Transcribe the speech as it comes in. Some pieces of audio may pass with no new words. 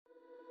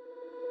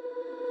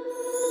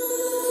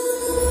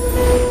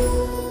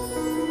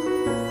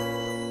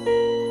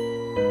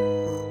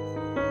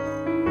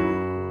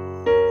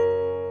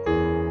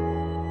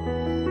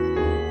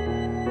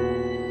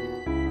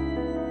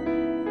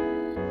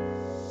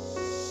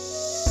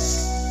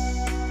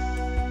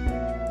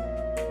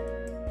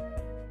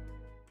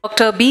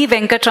Dr. B.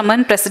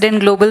 Venkatraman,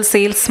 President Global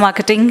Sales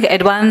Marketing,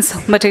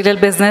 Advanced Material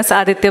Business,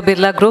 Aditya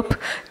Birla Group,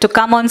 to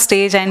come on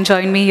stage and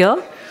join me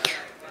here.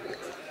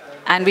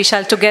 And we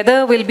shall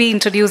together will be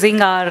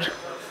introducing our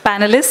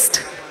panelists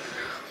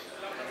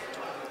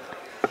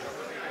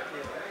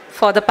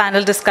for the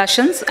panel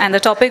discussions, and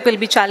the topic will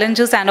be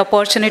challenges and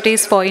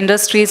opportunities for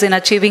industries in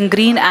achieving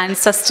green and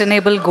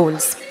sustainable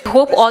goals.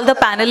 Hope all the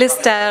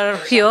panelists are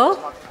here.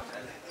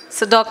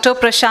 So Dr.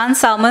 Prashant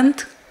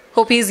Samant,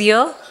 hope he's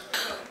here.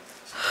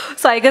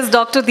 So I guess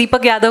Dr.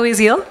 Deepak Yadav is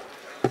here.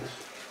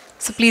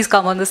 So please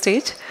come on the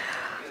stage.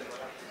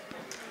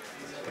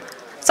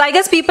 So I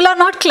guess people are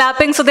not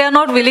clapping, so they are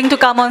not willing to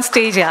come on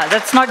stage. Yeah,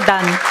 that's not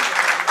done.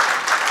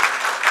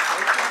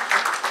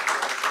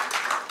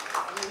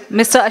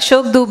 Mr.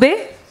 Ashok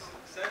Dubey,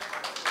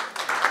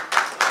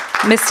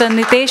 Mr.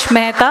 Nitesh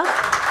Mehta,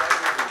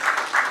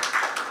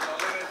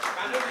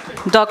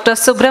 Dr.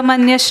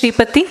 Subramanya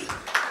Shripati,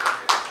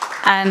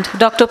 and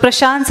Dr.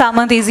 Prashant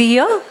Samant. Is he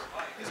here?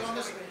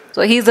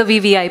 So he's the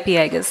VVIP,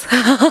 I guess,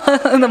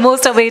 the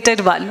most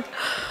awaited one.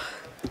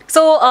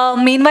 So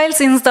meanwhile,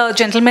 since the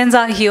gentlemen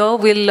are here,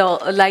 we'll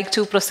like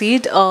to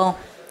proceed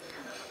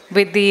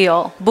with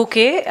the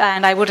bouquet,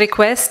 and I would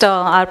request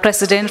our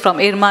president from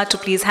IRMA to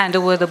please hand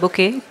over the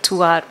bouquet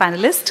to our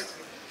panelist.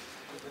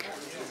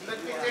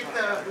 Let me take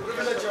the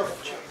privilege of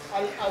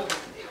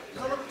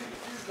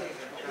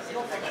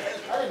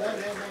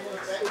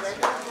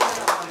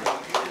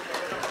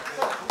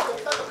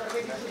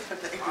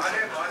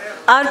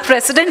Our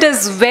president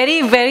is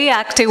very, very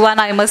active one,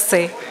 I must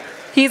say.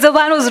 He's the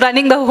one who's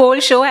running the whole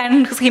show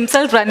and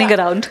himself running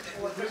around.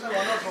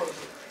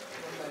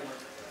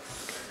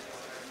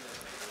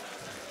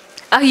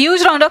 A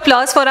huge round of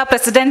applause for our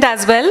president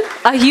as well.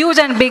 A huge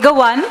and bigger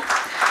one.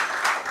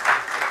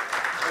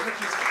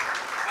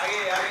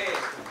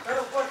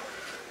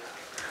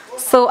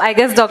 So I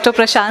guess Dr.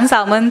 Prashant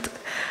Samant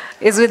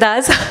is with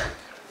us.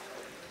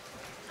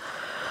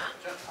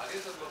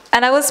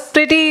 And I was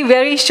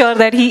very sure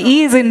that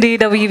he is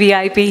indeed a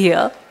VVIP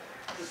here.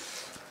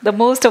 The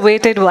most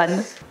awaited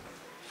one.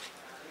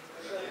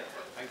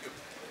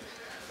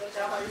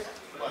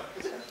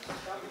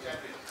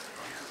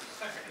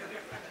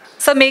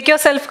 So make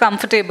yourself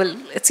comfortable.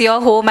 It's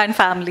your home and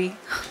family.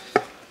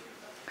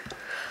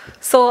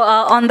 So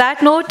on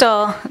that note,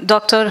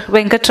 Dr.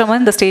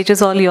 Venkatraman, the stage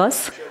is all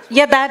yours.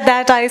 Yeah,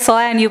 that I saw,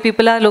 and you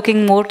people are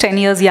looking more 10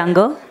 years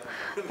younger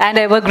and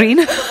evergreen.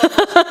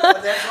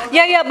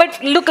 yeah,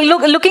 but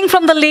looking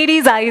from the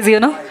lady's eyes, you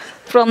know,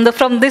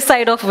 from this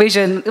side of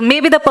vision.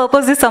 Maybe the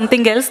purpose is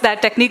something else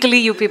that technically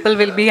you people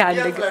will be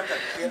handling.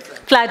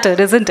 Flattered,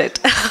 isn't it?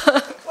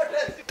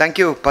 Thank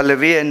you,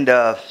 Pallavi,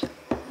 and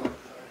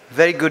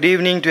very good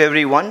evening to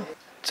everyone.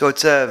 So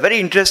it's a very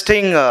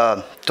interesting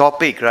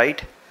topic,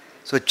 right?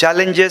 So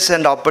challenges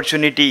and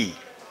opportunity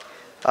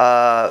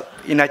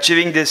in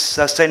achieving these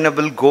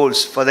sustainable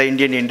goals for the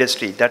Indian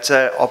industry. That's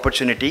an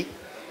opportunity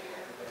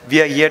we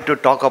are here to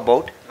talk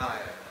about.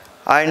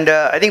 And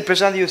I think,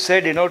 Prashant, you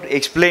said, to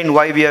explain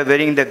why we are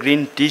wearing the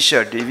green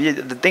t-shirt.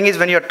 The thing is,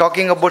 when you're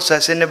talking about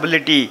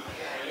sustainability,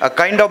 a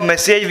kind of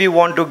message we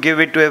want to give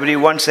it to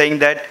everyone, saying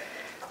that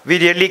we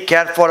really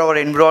care for our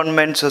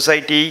environment,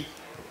 society,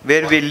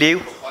 where we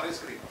live.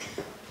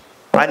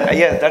 And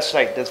yeah, that's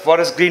right. This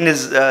forest green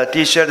is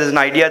t-shirt is an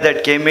idea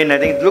that came in. I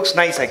think it looks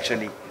nice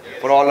actually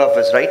for all of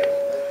us, right?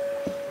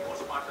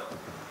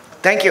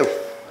 Thank you.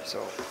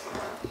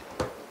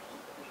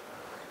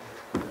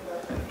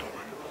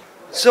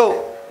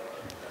 So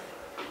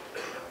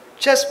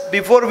just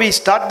before we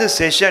start this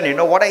session,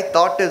 what I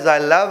thought is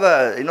I'll have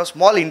a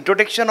small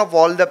introduction of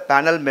all the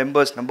panel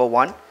members, number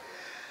one.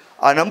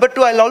 Number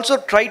two, I'll also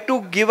try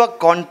to give a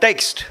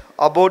context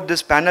about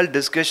this panel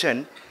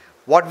discussion,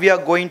 what we are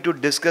going to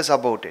discuss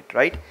about it,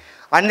 right?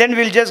 And then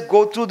we'll just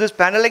go through this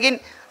panel again.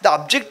 The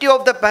objective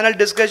of the panel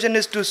discussion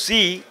is to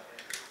see,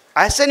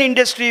 as an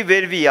industry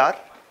where we are,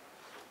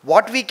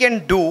 what we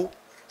can do,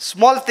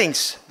 small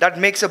things that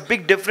makes a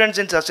big difference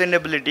in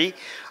sustainability.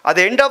 At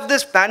the end of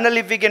this panel,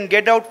 if we can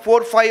get out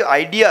 4 or 5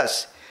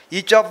 ideas,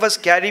 each of us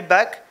carry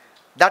back,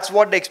 that's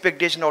what the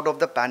expectation out of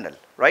the panel,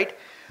 right?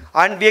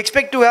 And we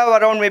expect to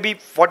have around maybe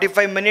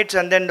 45 minutes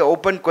and then the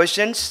open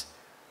questions.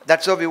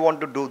 That's how we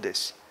want to do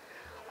this.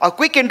 A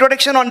quick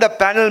introduction on the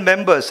panel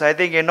members. I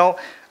think,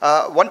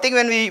 one thing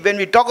when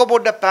we talk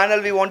about the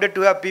panel, we wanted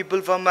to have people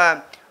from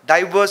a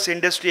diverse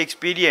industry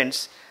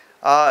experience.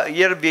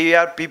 Here we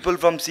have people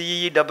from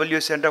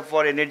CEEW, Center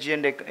for Energy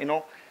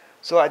and,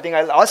 So I think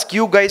I'll ask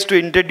you guys to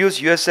introduce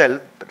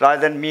yourself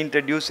rather than me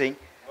introducing.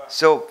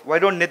 So why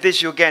don't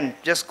Nitish, you can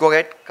just go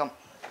ahead, come.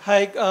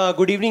 Hi,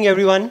 good evening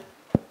everyone.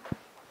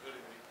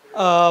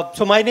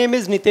 So my name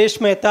is Nitesh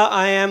Mehta.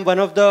 I am one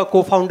of the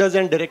co-founders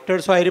and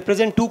directors. So I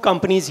represent 2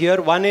 companies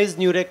here. One is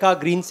Nureka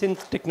Green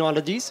Synth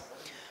Technologies.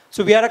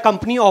 So we are a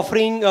company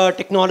offering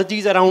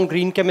technologies around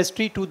green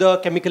chemistry to the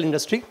chemical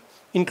industry,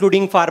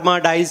 including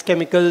pharma, dyes,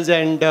 chemicals,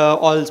 and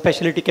all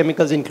specialty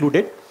chemicals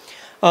included.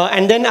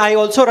 And then I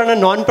also run a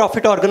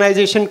non-profit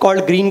organization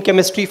called Green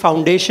Chemistry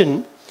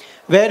Foundation,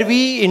 where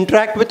we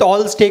interact with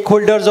all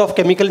stakeholders of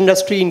chemical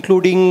industry,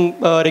 including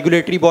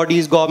regulatory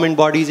bodies, government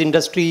bodies,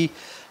 industry,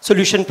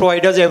 solution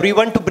providers,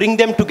 everyone, to bring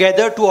them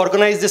together to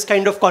organize this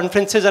kind of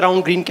conferences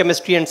around green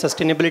chemistry and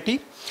sustainability,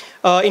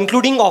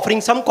 including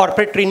offering some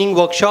corporate training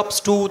workshops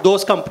to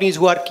those companies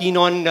who are keen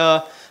on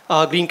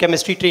green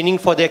chemistry training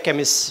for their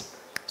chemists.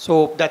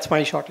 So that's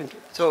my short intro.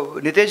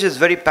 So Nitesh is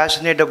very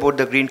passionate about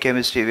the green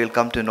chemistry. We'll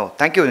come to know.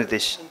 Thank you,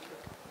 Nitesh.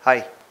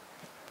 Hi.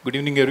 Good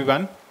evening,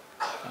 everyone.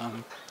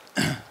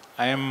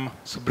 I am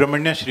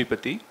Subramanya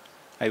Shripati.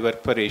 I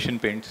work for Asian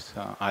Paints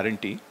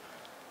R&T.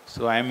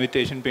 So I am with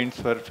Asian Paints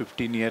for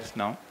 15 years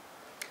now.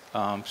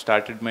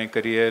 Started my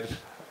career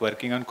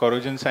working on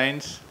corrosion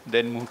science,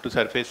 then moved to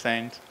surface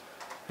science,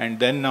 and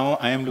then now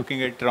I am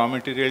looking at raw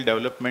material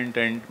development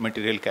and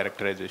material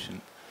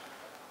characterization.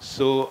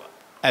 So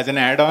as an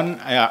add-on,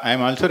 I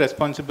am also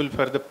responsible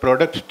for the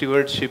product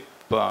stewardship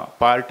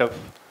part of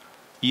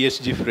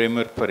ESG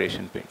framework for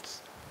Asian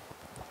Paints.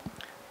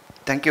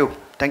 Thank you.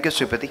 Thank you,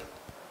 Sripati.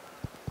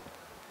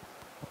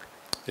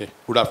 Hey,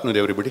 good afternoon,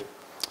 everybody.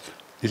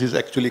 This is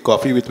actually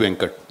coffee with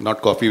Venkat,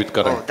 not coffee with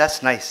Karan. Oh,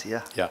 that's nice.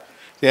 Yeah.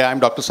 Yeah, I'm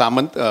Dr.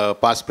 Samant,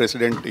 past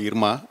president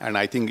IRMA, and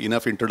I think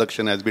enough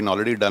introduction has been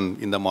already done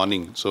in the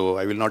morning, so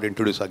I will not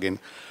introduce again.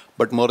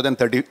 But more than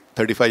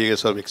 35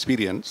 years of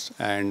experience,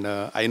 and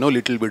I know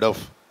little bit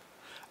of,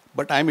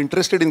 but I'm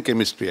interested in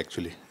chemistry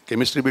actually.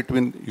 Chemistry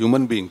between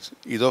human beings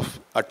is of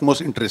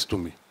utmost interest to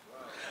me.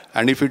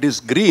 And if it is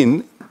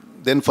green,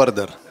 then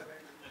further.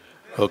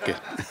 Okay.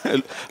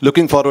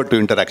 Looking forward to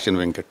interaction,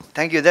 Venkat.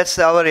 Thank you. That's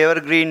our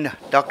evergreen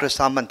Dr.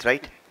 Samant,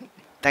 right?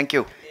 Thank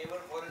you.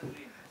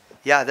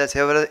 Yeah, that's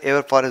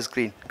ever forest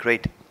green.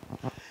 Great.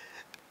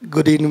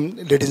 Good evening,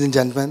 ladies and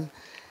gentlemen.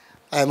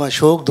 I am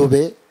Ashok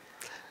Dubey.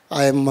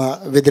 I am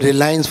with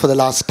Reliance for the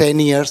last 10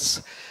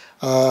 years,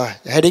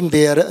 heading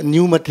their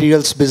new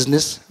materials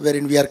business,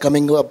 wherein we are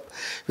coming up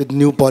with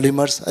new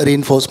polymers,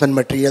 reinforcement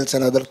materials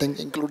and other things,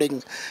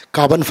 including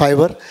carbon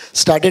fiber.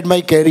 Started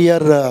my career,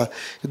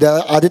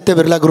 the Aditya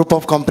Birla group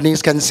of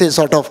companies, can say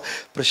sort of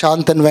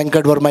Prashant and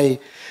Venkat were my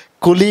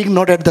colleague,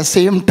 not at the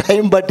same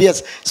time, but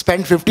yes,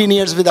 spent 15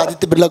 years with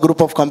Aditya Birla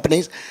group of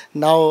companies.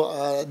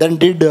 Now, then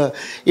did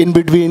in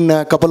between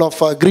a couple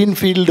of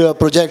greenfield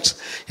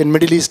projects in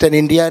Middle East and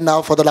India.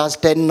 Now for the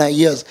last 10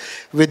 years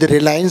with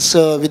Reliance,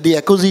 with the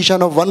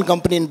acquisition of one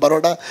company in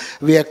Baroda,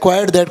 we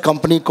acquired that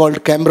company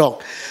called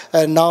Camrock.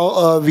 And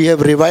now we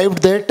have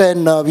revived that,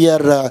 and we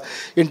are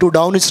into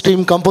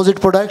downstream composite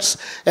products,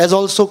 as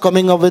also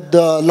coming up with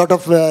a lot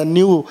of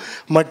new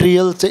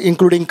materials,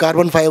 including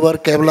carbon fiber,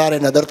 Kevlar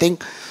and other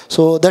things.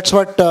 So that's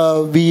what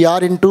we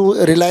are into.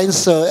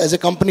 Reliance as a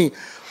company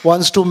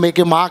wants to make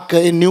a mark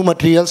in new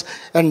materials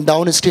and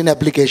downstream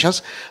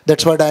applications.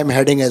 That's what I am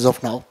heading as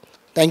of now.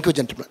 Thank you,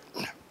 gentlemen.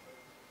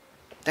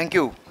 Thank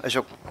you,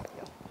 Ashok.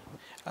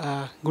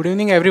 Good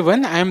evening,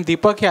 everyone. I am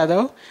Deepak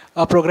Yadav,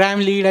 a program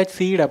lead at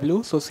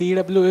CEW. So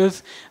CEW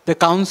is the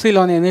Council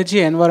on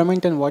Energy,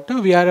 Environment and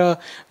Water. We are a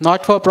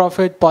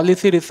not-for-profit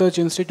policy research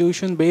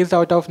institution based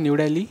out of New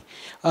Delhi.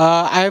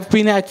 I have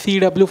been at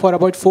CEW for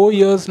about 4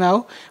 years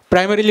now,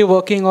 primarily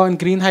working on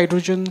green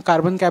hydrogen,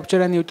 carbon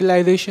capture and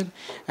utilization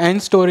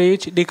and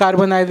storage,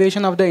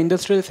 decarbonization of the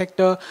industrial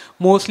sector,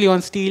 mostly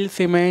on steel,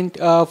 cement,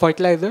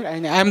 fertilizer.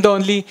 And I am the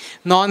only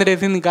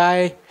non-resin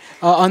guy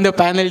on the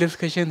panel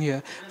discussion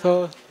here.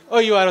 So, oh,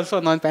 you are also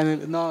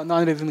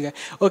non-resin guy.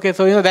 Okay,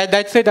 so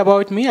that's it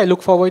about me. I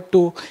look forward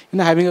to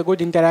having a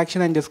good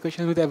interaction and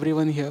discussion with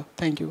everyone here.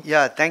 Thank you.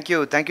 Yeah, thank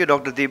you,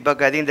 Dr.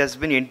 Deepak. I think that's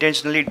been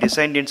intentionally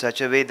designed in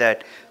such a way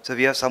that so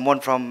we have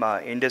someone from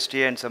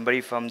industry and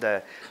somebody from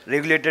the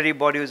regulatory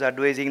body who's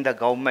advising the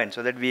government,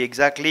 so that we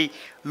exactly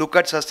look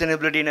at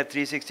sustainability in a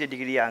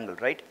 360-degree angle,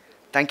 right?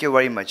 Thank you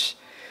very much.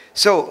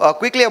 So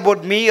quickly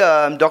about me,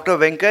 I'm Dr.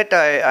 Venkat.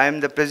 I am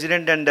the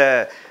president and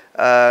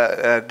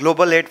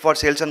global head for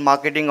sales and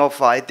marketing of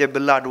Aditya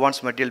Birla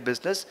Advanced Material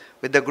Business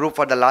with the group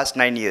for the last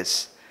 9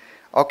 years.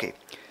 Okay,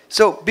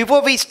 so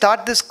before we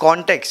start this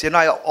context,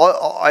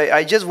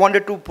 I just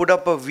wanted to put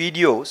up a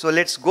video. So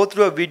let's go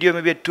through a video,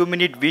 maybe a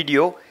 2-minute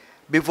video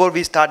before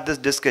we start this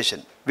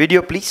discussion.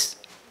 Video, please.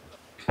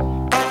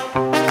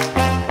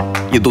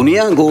 ये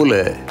दुनिया गोल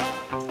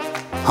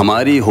है,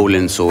 हमारी whole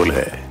and soul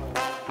है,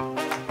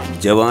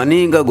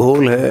 जवानी का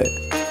घोल है,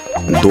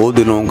 2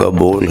 दिनों का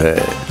बोल है,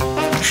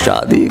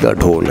 शादी का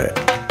ढोल है,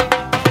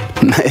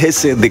 नए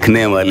से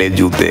दिखने वाले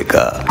जूते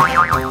का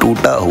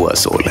टूटा हुआ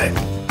सोल है,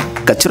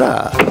 कचरा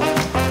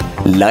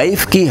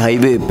लाइफ की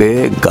हाईवे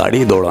पे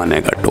गाड़ी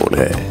दौड़ाने का टोल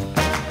है,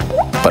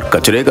 पर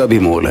कचरे का भी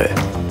मोल है,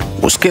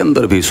 उसके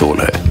अंदर भी सोल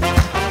है,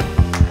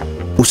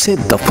 उसे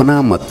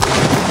दफना मत,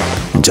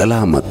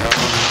 जला मत,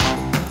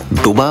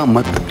 डुबा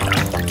मत,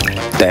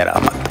 तैरा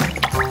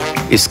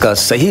मत, इसका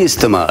सही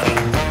इस्तेमाल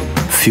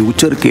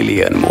फ्यूचर के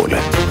लिए अनमोल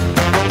है।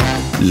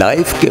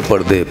 लाइफ के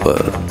पर्दे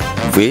पर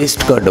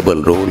वेस्ट का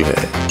डबल रोल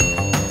है,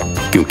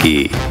 क्योंकि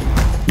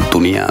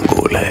दुनिया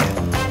गोल है,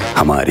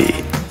 हमारी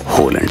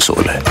होल एंड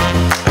सोल है।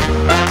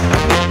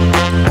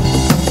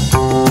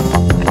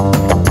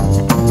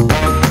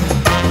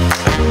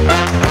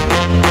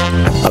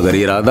 अगर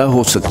इरादा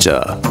हो सच्चा,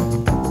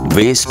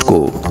 वेस्ट को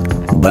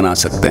बना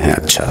सकते हैं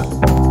अच्छा।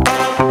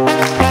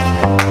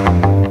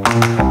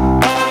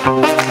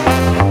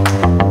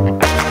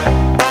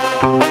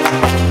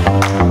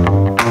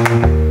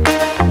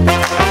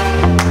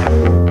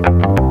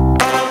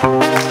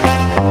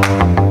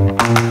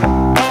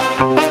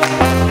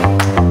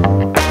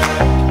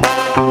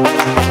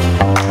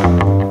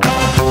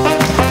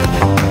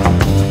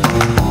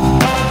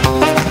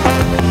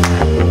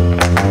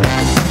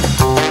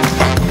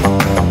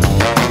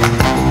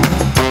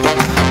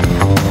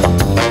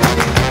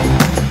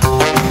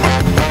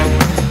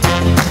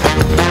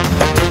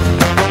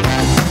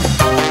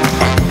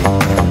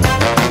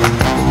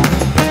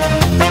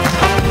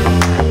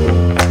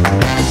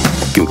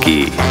 क्योंकि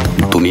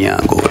दुनिया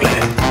गोल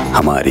है,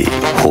 हमारी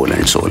होल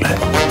एंड सोल है।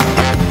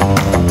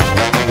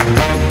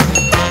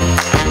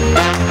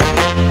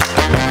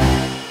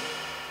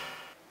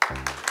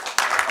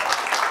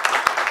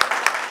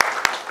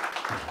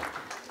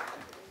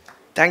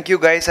 Thank you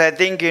guys. I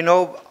think,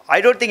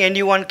 I don't think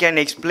anyone can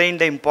explain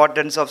the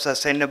importance of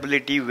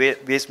sustainability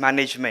waste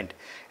management.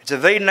 It's a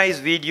very nice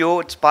video.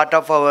 It's part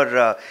of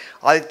our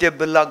Aditya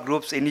Birla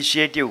Group's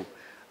initiative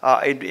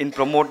in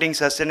promoting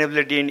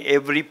sustainability in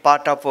every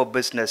part of our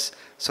business.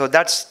 So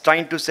that's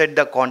trying to set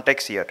the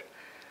context here.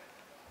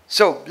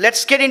 So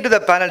let's get into the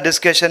panel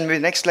discussion.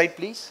 Next slide,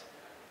 please.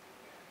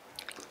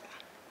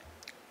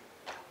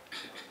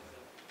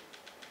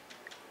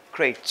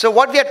 Great. So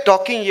what we are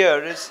talking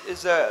here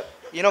is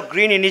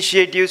green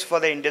initiatives for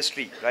the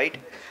industry, right?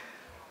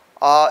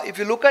 If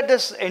you look at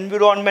this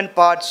environment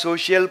part,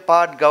 social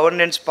part,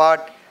 governance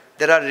part,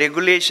 there are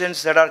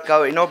regulations that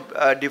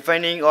are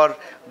defining or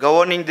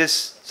governing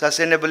this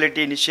sustainability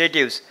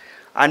initiatives,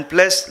 and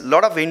plus a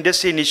lot of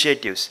industry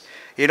initiatives.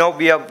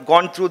 We have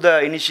gone through the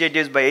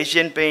initiatives by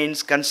Asian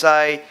Paints,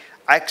 Kansai,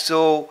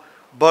 Axo,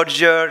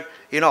 Berger,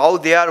 how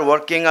they are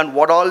working and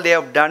what all they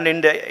have done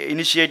in the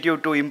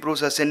initiative to improve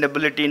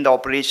sustainability in the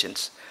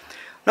operations.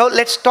 Now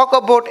let's talk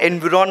about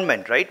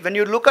environment, right? When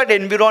you look at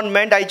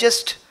environment,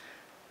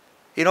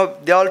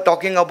 they're all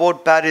talking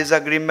about Paris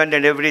Agreement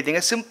and everything.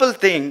 A simple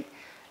thing,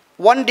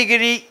 1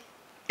 degree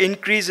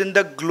increase in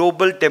the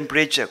global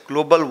temperature,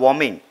 global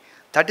warming,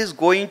 that is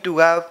going to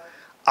have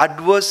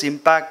adverse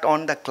impact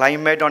on the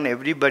climate, on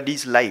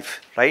everybody's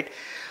life, right?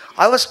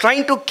 I was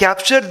trying to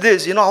capture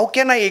this, how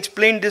can I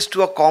explain this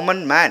to a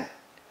common man?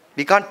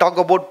 We can't talk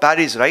about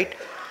Paris, right?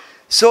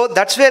 So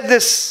that's where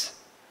this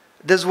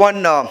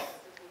one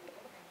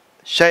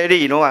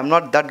shairi, I'm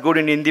not that good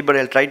in Hindi, but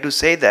I'll try to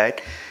say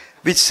that,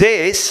 which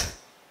says,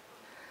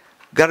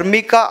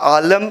 गर्मी का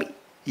आलम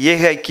ये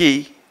है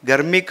कि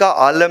गर्मी का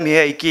आलम ये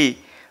है कि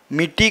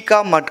मिट्टी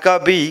का मटका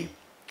भी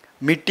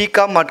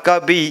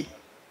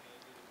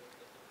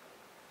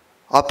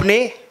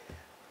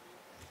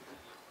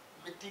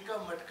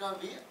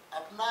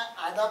अपना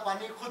आधा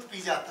पानी खुद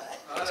पी जाता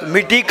है।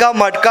 मिट्टी का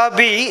मटका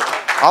भी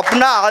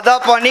अपना आधा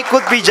पानी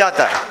खुद पी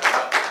जाता है।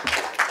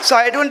 So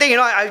I don't think,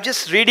 I'm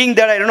just reading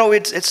that, I don't know,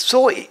 it's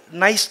so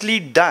nicely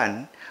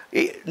done.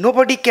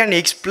 Nobody can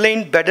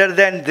explain better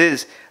than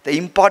this the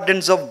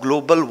importance of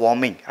global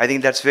warming. I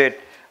think that's where,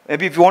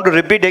 maybe if you want to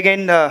repeat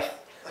again. I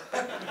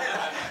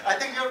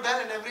think you've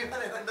done and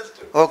everyone has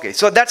understood. Okay,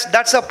 so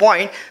that's a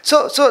point.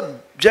 So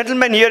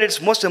gentlemen, here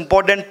its most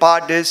important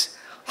part is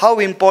how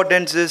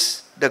important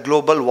is the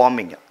global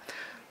warming.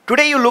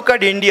 Today you look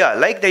at India,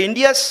 like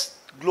India's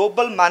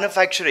global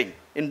manufacturing,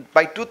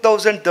 by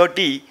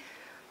 2030,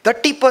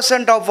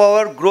 30% of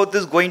our growth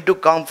is going to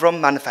come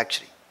from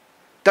manufacturing.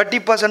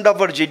 30%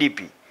 of our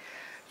GDP.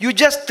 You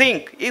just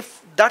think,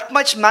 if that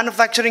much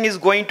manufacturing is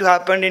going to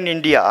happen in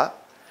India,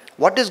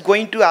 what is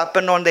going to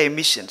happen on the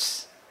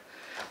emissions?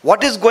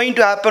 What is going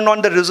to happen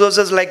on the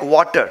resources like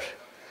water?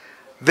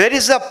 Where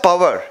is the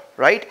power,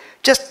 right?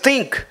 Just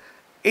think,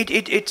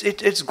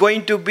 it's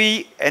going to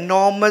be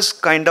enormous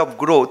kind of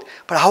growth,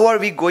 but how are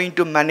we going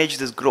to manage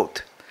this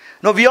growth?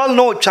 Now, we all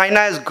know China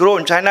has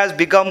grown. China has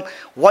become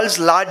world's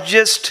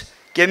largest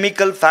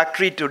chemical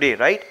factory today,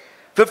 right?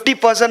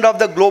 50% of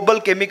the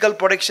global chemical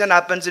production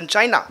happens in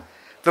China.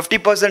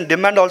 50%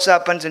 demand also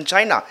happens in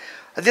China.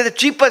 They're the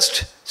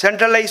cheapest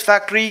centralized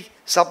factory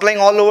supplying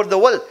all over the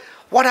world.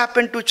 What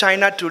happened to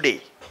China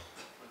today?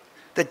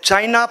 The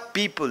China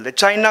people, the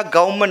China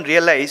government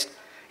realized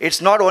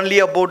it's not only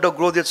about the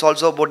growth, it's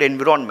also about the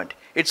environment.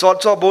 It's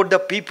also about the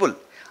people.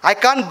 I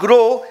can't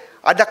grow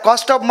at the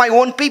cost of my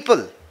own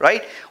people,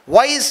 right?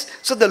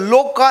 So the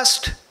low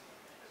cost,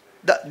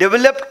 the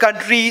developed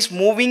countries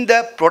moving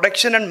the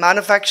production and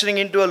manufacturing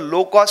into a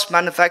low-cost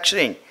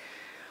manufacturing.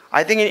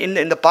 I think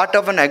in the part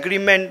of an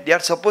agreement, they are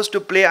supposed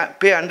to pay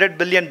 $100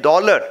 billion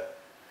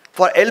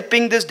for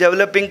helping this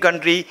developing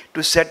country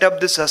to set up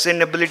the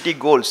sustainability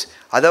goals.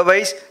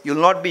 Otherwise, you'll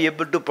not be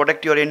able to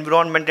protect your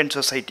environment and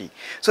society.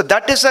 So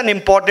that is an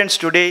importance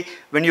today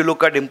when you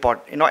look at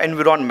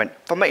environment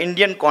from an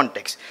Indian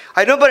context.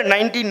 I remember in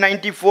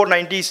 1994,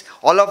 90s,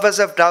 all of us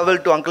have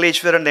traveled to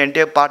Ankleshwar and the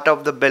entire part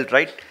of the belt,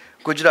 right?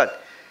 Gujarat.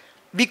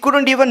 We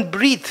couldn't even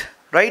breathe,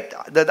 right?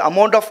 The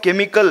amount of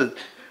chemical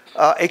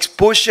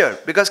exposure,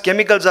 because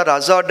chemicals are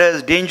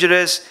hazardous,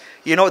 dangerous,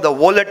 the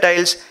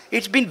volatiles,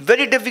 it's been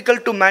very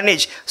difficult to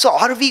manage. So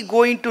are we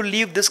going to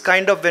leave this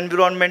kind of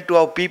environment to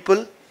our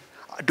people?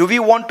 Do we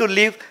want to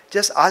live?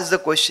 Just ask the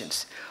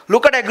questions.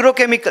 Look at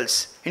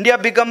agrochemicals. India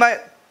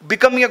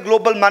becoming a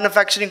global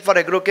manufacturing for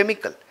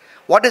agrochemical.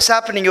 What is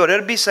happening? Your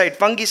herbicide,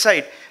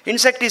 fungicide,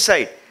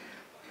 insecticide,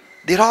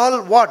 they're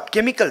all what?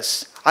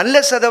 Chemicals.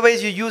 Unless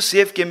otherwise you use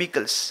safe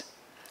chemicals.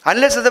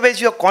 Unless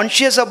otherwise you are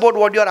conscious about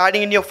what you are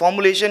adding in your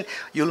formulation,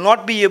 you will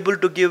not be able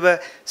to give a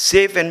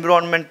safe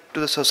environment to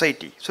the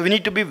society. So we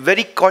need to be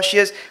very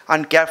cautious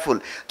and careful.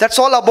 That's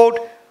all about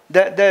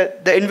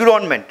the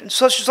environment.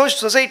 So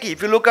society,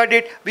 if you look at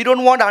it, we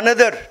don't want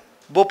another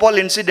Bhopal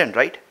incident,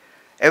 right?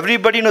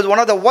 Everybody knows one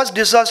of the worst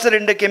disasters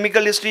in the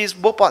chemical history is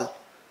Bhopal.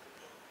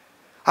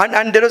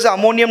 And there was an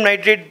ammonium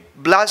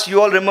nitrate blast,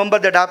 you all remember,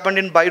 that happened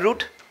in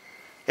Beirut.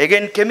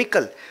 Again,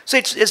 chemical. So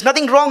it's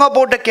nothing wrong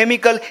about the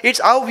chemical, it's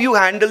how you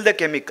handle the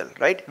chemical,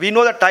 right? We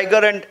know that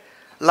tiger and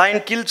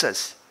lion kills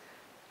us.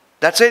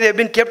 That's why they've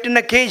been kept in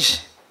a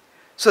cage.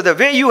 So the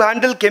way you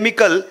handle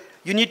chemical,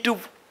 you need to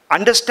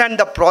understand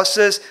the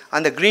process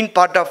and the green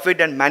part of it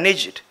and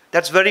manage it.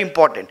 That's very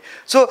important.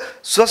 So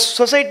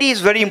society is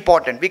very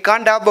important. We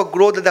can't have a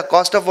growth at the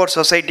cost of our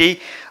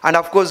society, and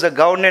of course the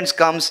governance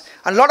comes.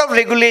 And a lot of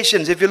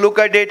regulations, if you look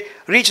at it,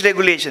 REACH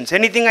regulations.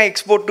 Anything I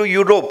export to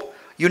Europe,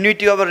 you need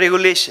to have a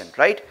regulation,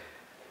 right?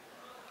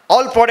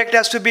 All product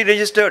has to be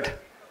registered,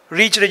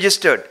 REACH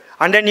registered.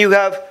 And then you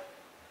have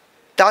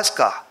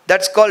TSCA,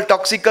 that's called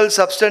Toxical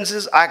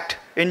Substances Act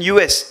in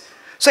US.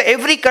 So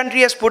every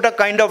country has put a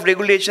kind of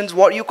regulations.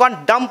 You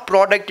can't dump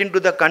product into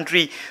the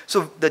country.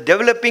 So the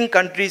developing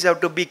countries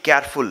have to be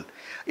careful.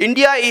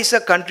 India is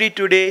a country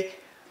today,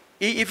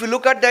 if you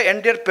look at the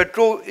entire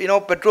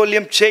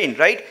petroleum chain,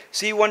 right?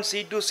 C1,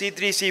 C2,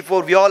 C3,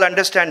 C4, we all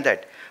understand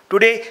that.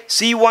 Today,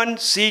 C1,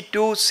 C2,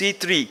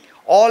 C3,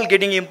 all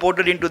getting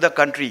imported into the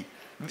country.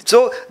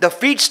 So the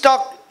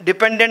feedstock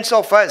dependence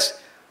of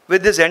us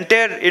with this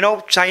entire,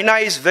 China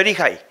is very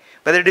high.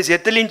 Whether it is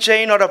ethylene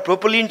chain or a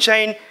propylene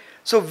chain,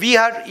 so we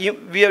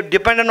are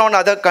dependent on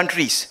other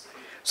countries.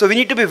 So we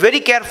need to be very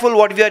careful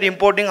what we are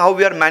importing, how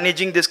we are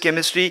managing this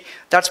chemistry.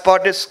 That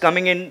part is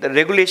coming in the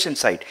regulation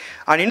side.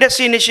 And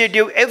industry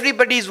initiative,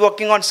 everybody is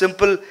working on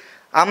simple,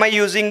 am I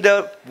using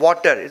the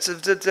water? It's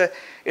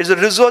a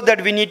resource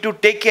that we need to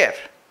take care.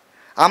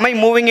 Am I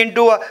moving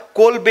into a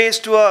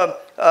coal-based to a,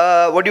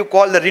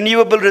 the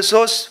renewable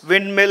resource,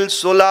 windmill,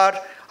 solar?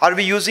 Are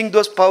we using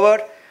those power?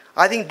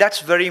 I think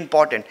that's very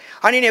important.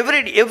 And in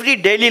every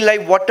daily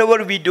life,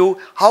 whatever we do,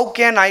 how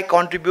can I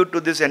contribute to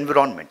this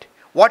environment?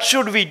 What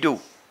should we do?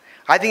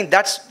 I think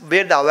that's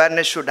where the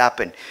awareness should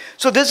happen.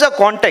 So this is a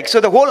context.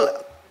 So the whole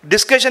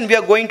discussion we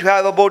are going to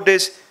have about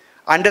is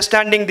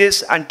understanding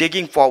this and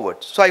taking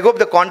forward. So I hope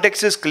the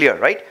context is clear,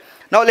 right?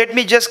 Now let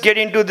me just get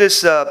into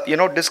this,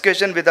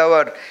 discussion with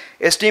our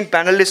esteemed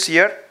panelists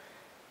here.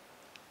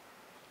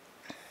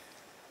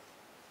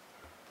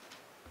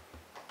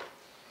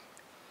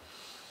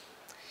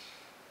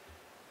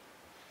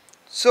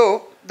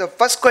 So the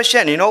first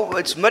question,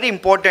 it's very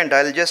important.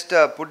 I'll just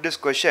put this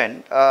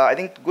question. I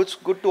think it's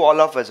good to all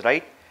of us,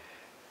 right?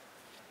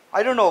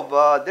 I don't know,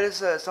 there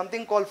is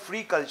something called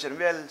free culture.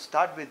 We'll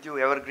start with you,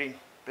 Evergreen,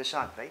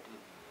 Prashant, right?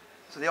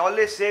 So they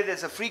always say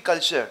there's a free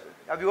culture.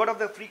 Have you heard of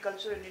the free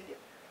culture in India?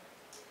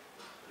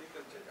 Free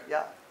culture?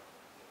 Yeah.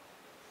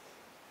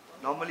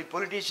 Normally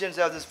politicians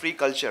have this free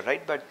culture,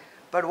 right?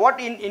 But what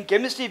in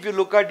chemistry, if you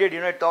look at it,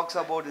 it talks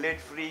about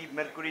lead free,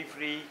 mercury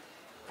free,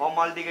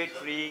 formaldehyde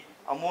free,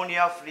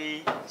 ammonia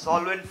free,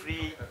 solvent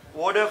free,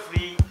 water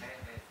free.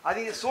 I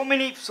think there's so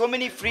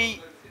many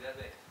free.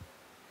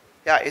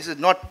 Yeah, is it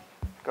not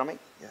coming?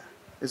 Yeah.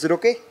 Is it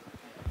okay?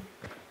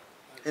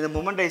 In the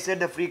moment I said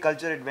the free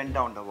culture, it went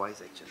down the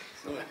voice actually.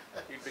 So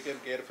it became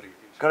carefree.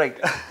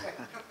 Correct.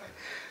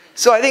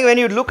 So I think when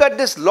you look at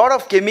this, lot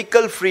of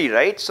chemical free,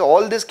 right? So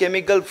all this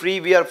chemical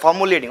free we are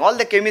formulating. All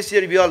the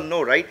chemistry we all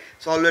know, right?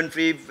 Solvent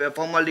free,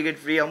 formaldehyde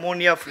free,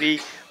 ammonia free,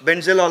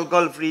 benzyl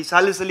alcohol free,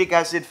 salicylic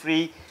acid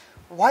free.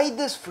 Why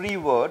this free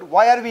word?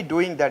 Why are we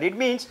doing that? It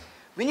means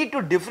we need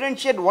to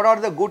differentiate what are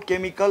the good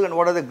chemical and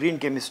what are the green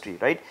chemistry,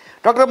 right?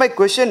 Doctor, my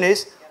question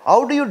is,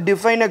 how do you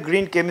define a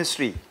green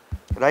chemistry,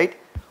 right?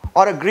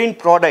 Or a green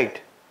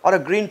product or a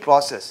green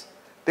process?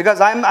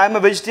 Because I'm a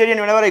vegetarian,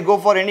 whenever I go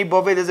for any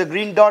buffet, there's a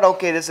green dot,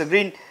 okay, there's a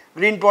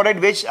green product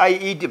which I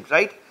eat it,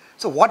 right?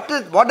 So what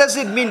does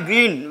it mean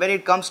green when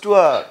it comes to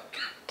a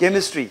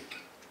chemistry?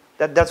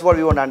 That's what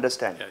we want to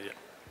understand.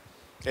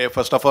 Yeah.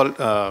 First of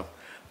all,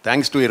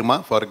 thanks to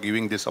IRMA for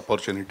giving this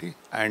opportunity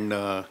and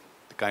the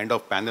kind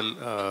of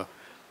panel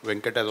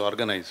Venkat has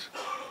organized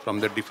from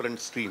the different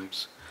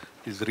streams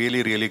is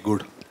really, really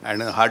good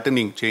and a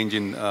heartening change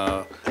in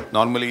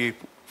normally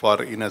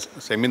in a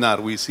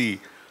seminar we see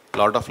a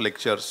lot of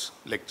lectures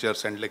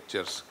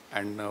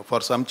and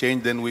for some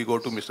change then we go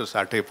to Mr.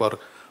 Sathe for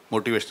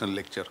motivational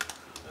lecture.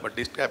 But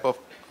this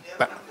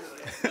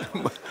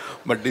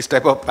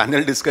type of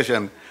panel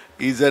discussion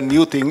is a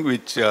new thing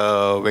which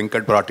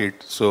Venkat brought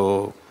it.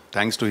 So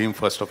thanks to him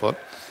first of all.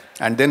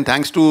 And then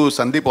thanks to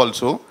Sandeep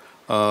also,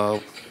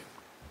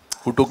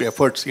 who took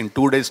efforts in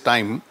 2 days'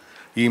 time,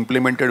 he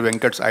implemented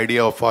Venkat's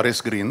idea of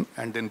forest green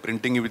and then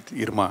printing it with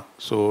IRMA.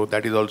 So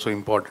that is also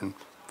important.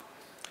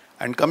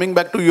 And coming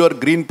back to your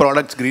green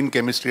products, green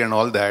chemistry and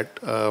all that,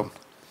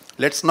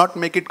 let's not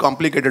make it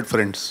complicated,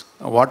 friends.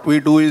 What we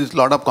do is a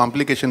lot of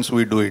complications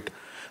we do it.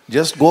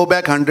 Just go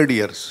back 100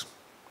 years.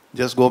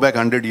 Just go back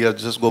 100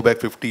 years, just go back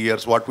 50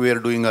 years, what we were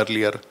doing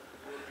earlier.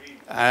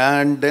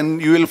 And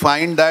then you will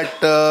find that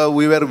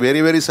we were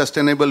very, very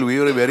sustainable. We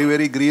were very,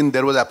 very green.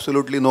 There was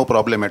absolutely no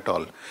problem at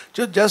all.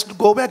 Just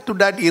go back to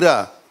that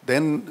era.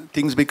 Then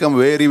things become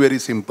very, very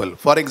simple.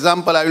 For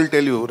example, I will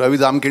tell you, Ravi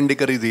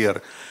Zamkindikar is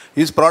here.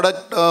 His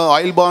product,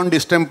 oil-bound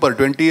distemper,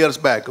 20 years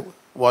back,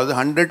 was a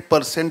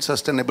 100%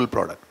 sustainable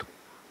product.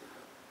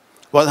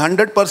 Was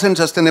 100%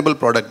 sustainable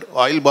product.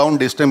 Oil-bound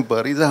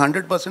distemper is a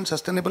 100%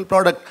 sustainable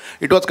product.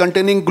 It was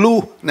containing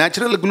glue,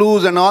 natural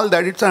glues and all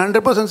that. It's a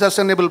 100%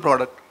 sustainable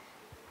product.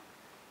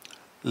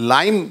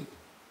 Lime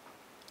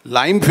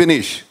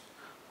finish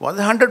was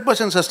a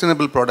 100%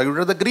 sustainable product. It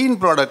was a green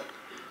product.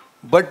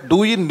 But do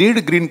we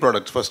need green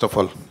products, first of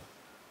all?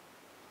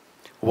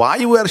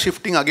 Why we are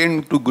shifting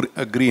again to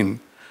green?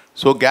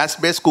 So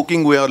gas-based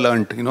cooking we have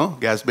learned,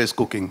 gas-based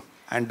cooking.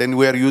 And then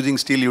we are using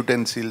steel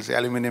utensils,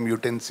 aluminum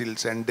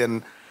utensils, and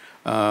then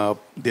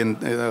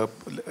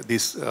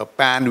this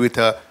pan with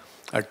a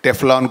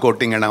Teflon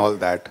coating and all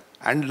that.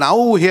 And now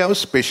we have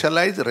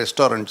specialized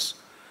restaurants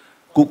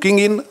cooking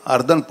in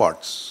earthen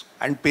pots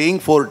and paying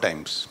 4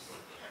 times.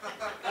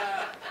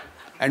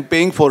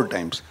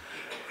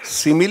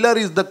 Similar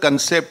is the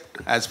concept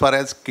as far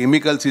as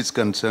chemicals is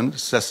concerned.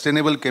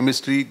 Sustainable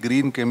chemistry,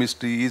 green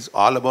chemistry is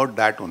all about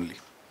that only.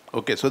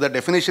 Okay, so the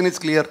definition is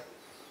clear.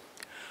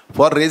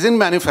 For resin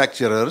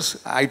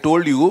manufacturers, I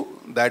told you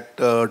that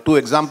 2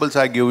 examples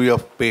I gave you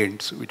of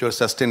paints which were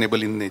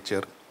sustainable in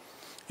nature.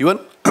 Even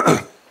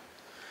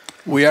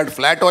we had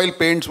flat oil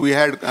paints, we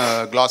had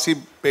glossy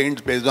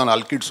paints based on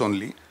alkyds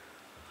only.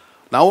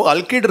 Now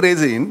alkyd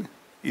resin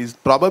is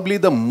probably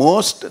the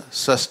most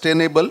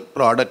sustainable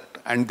product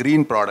and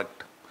green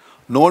product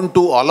known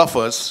to all of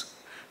us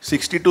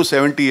 60 to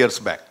 70 years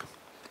back.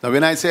 Now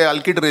when I say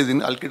alkyd resin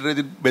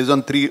based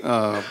on 3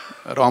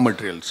 raw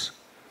materials.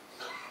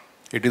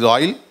 It is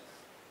oil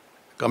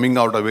coming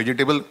out of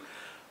vegetable,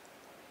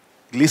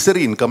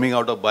 glycerine coming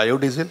out of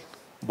biodiesel.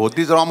 Both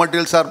these raw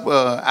materials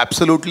are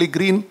absolutely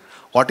green.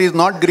 What is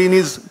not green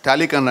is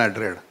phthalic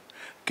anhydride.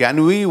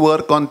 Can we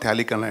work on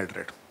phthalic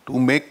anhydride to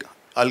make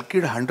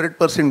alkyd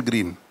 100%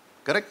 green?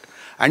 Correct?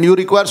 And you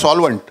require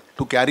solvent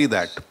to carry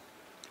that.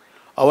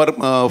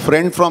 Our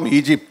friend from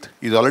Egypt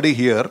is already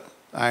here,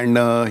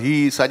 and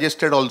he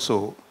suggested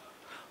also,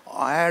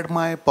 add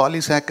my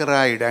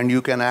polysaccharide and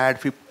you can add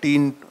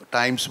 15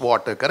 times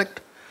water,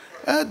 correct?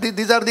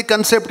 These are the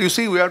concept. You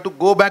see, we have to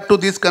go back to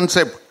this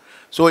concept.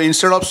 So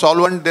instead of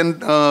solvent, then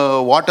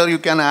water you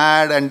can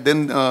add, and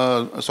then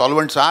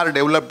solvents are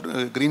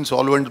developed, green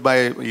solvents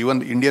by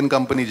even Indian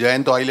company,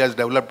 Giant Oil has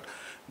developed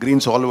green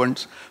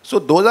solvents. So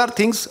those are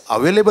things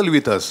available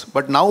with us.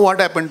 But now what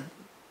happened,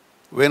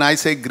 when I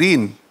say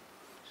green,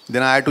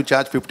 then I had to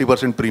charge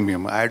 50%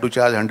 premium. I had to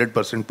charge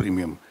 100%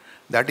 premium.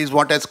 That is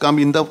what has come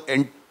in the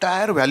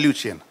entire value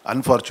chain,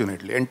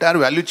 unfortunately. Entire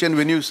value chain,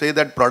 when you say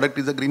that product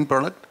is a green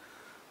product,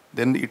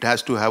 then it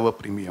has to have a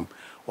premium.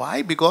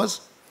 Why?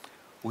 Because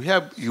we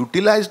have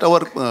utilized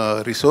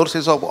our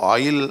resources of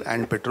oil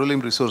and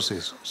petroleum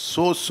resources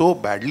so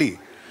badly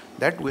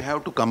that we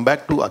have to come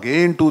back to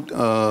again to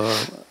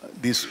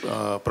these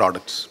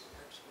products.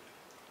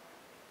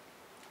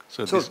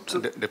 So this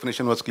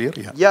definition was clear?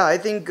 Yeah, I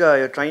think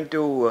you're trying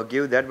to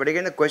give that. But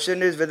again, the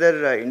question is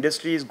whether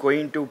industry is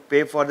going to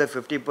pay for the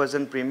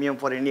 50% premium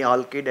for any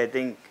alkyd. I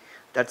think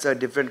that's a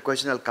different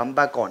question. I'll come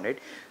back on it.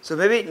 So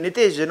maybe,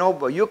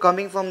 Nitesh, you're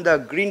coming from the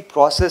green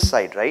process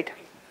side, right?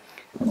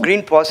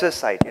 Green process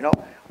side,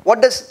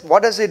 What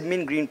does it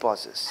mean, green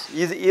process?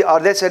 Are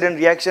there certain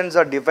reactions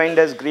are defined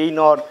as green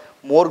or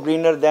more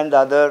greener than the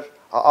other?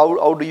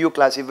 How do you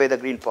classify the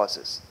green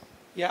process?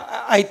 Yeah,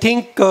 I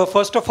think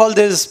first of all,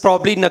 there's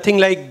probably nothing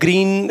like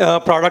green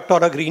product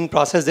or a green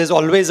process. There's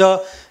always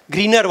a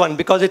greener one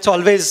because it's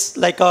always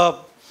like a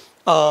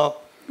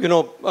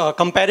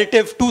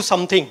comparative to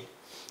something.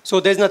 So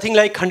there's nothing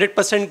like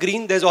 100%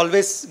 green. There's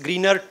always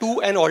greener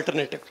to an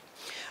alternative.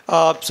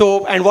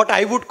 And what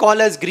I would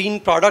call as green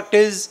product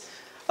is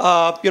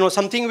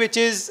something which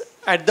is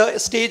at the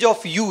stage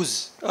of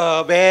use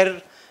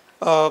where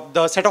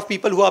the set of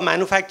people who are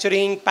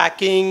manufacturing,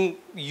 packing,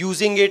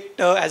 using it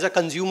as a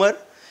consumer,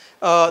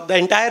 the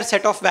entire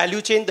set of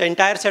value chain, the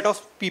entire set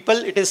of people,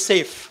 it is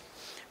safe.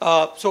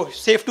 So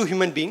safe to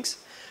human beings.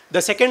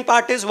 The second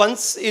part is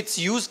once it's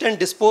used and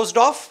disposed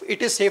of,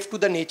 it is safe to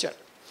the nature.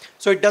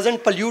 So it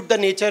doesn't pollute the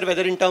nature,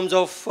 whether in terms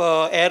of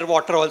air,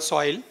 water or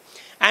soil.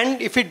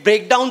 And if it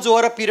breaks down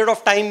over a period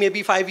of time,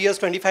 maybe 5 years,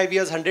 25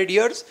 years, 100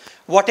 years,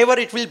 whatever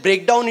it will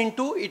break down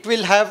into, it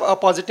will have a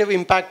positive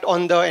impact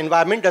on the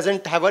environment,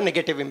 doesn't have a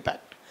negative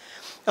impact.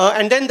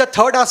 And then the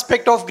third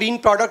aspect of green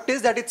product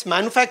is that it's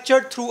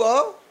manufactured through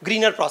a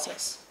greener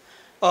process.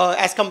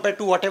 as compared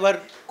to whatever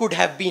could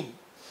have been.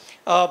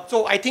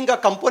 So I think a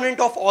component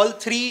of all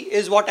three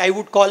is what I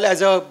would call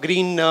as a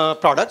green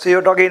product. So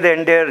you're talking the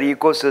entire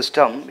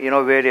ecosystem,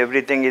 where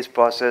everything is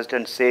processed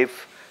and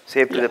safe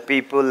to the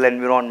people,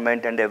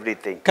 environment, and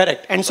everything.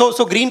 Correct. And so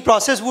green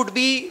process would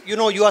be,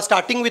 you are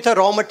starting with a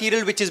raw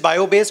material which is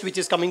bio-based, which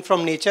is coming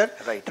from nature,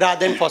 right,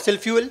 rather than fossil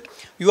fuel.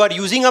 You are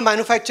using a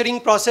manufacturing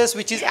process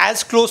which is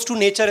as close to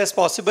nature as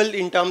possible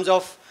in terms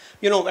of,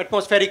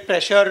 atmospheric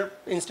pressure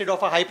instead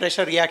of a high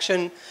pressure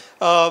reaction,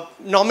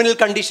 nominal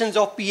conditions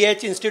of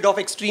pH instead of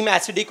extreme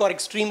acidic or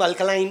extreme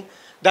alkaline.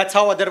 That's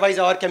how otherwise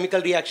our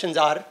chemical reactions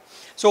are.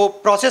 So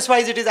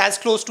process-wise, it is as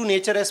close to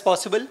nature as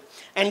possible.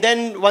 And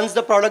then once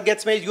the product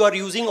gets made, you are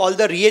using all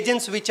the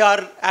reagents which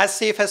are as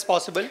safe as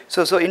possible.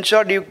 So in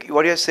short,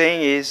 what you're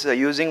saying is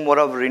using more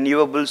of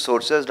renewable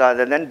sources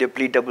rather than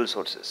depletable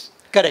sources.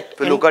 Correct. If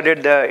you look at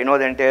it, the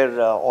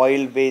entire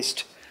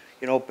oil-based,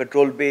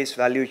 petrol-based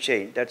value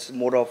chain, that's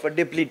more of a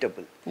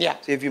depletable. Yeah.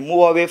 So if you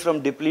move away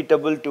from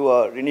depletable to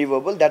a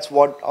renewable, that's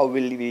how will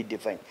we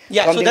define.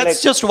 Yeah, Something so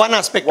that's just one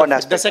aspect of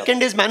it. The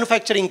second is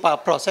manufacturing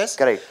process.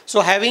 Correct.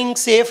 So having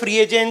safe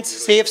reagents,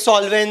 safe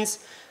solvents,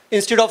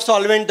 instead of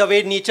solvent, the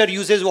way nature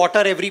uses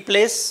water every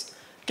place,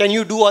 can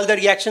you do all the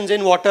reactions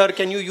in water?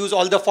 Can you use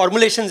all the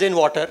formulations in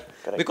water?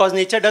 Correct. Because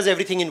nature does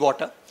everything in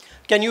water.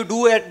 Can you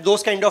do at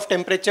those kind of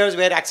temperatures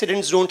where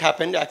accidents don't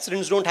happen?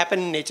 Accidents don't happen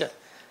in nature.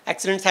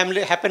 Accidents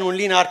happen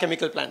only in our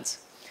chemical plants.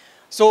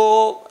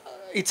 So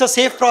it's a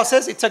safe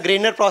process, it's a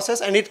grainer process,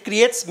 and it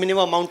creates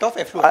minimum amount of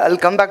effluent. I'll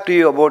come back to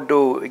you about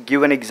to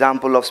give an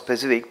example of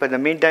specific, but in the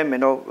meantime,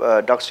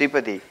 Dr.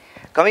 Sripati,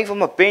 coming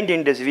from a paint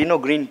industry, we know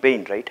green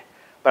paint, right?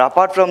 But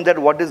apart from that,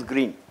 what is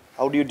green?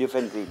 How do you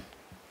define green?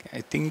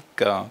 I think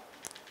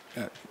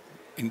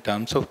in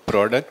terms of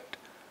product,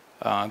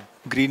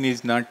 green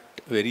is not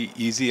very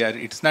easy.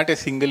 It's not a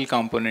single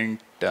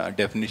component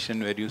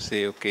definition where you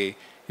say, okay,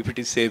 if it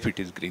is safe, it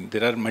is green.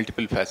 There are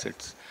multiple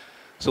facets.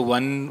 So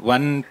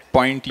one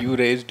point you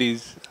raised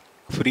is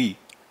free,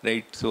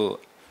 right? So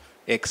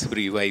X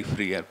free, Y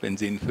free, or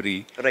benzene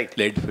free, right,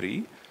 lead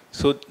free.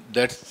 So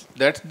that's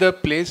the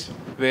place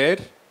where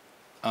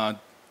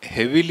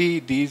heavily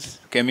these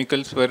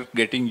chemicals were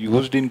getting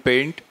used in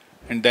paint,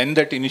 and then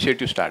that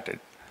initiative started.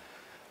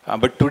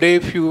 But today,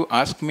 if you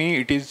ask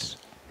me,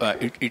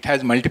 it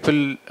has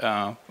multiple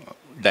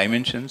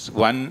dimensions.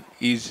 One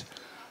is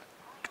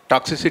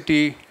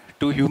toxicity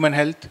to human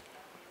health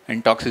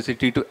and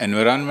toxicity to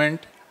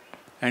environment,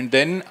 and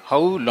then how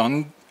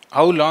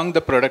long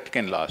the product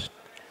can last,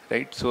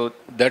 right? So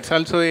that's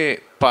also a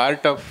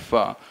part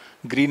of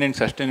green and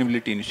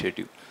sustainability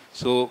initiative.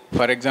 So,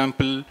 for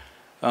example,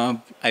 I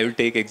will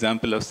take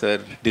example of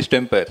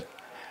distemper.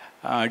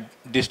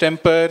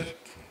 Distemper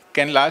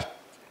can last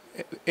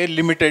a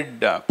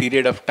limited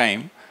period of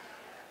time.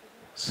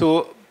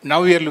 So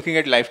now we are looking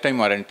at lifetime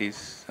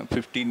warranties,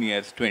 15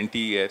 years, 20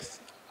 years.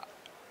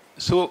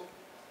 So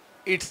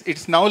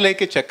it's now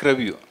like a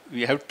Chakravyu.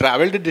 We have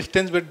traveled a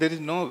distance, but there is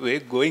no way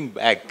going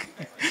back.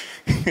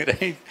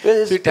 Right?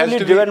 Well, it's totally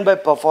driven by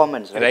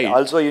performance, right?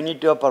 Also, you need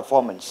to have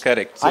performance.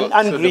 Correct. So,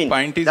 and green. The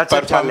point is that's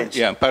a challenge.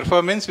 Yeah,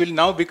 performance will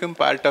now become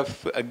part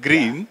of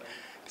green.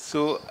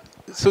 Yeah.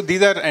 So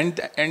these are and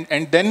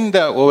then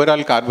the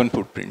overall carbon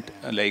footprint.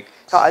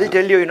 So I'll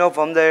tell you,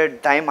 from the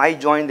time I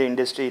joined the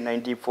industry in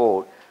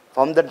 '94,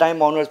 from the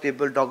time onwards,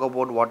 people talk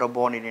about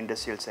waterborne in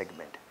industrial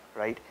segment,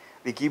 right?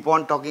 We keep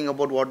on talking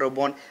about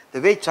waterborne.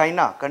 The way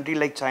country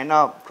like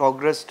China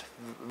progressed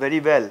very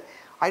well,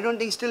 I don't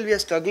think still we are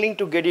struggling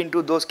to get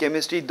into those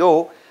chemistry,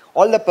 though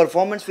all the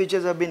performance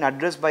features have been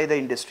addressed by the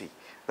industry.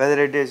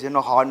 Whether it is,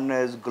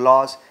 hardness,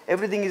 gloss,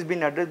 everything has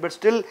been addressed, but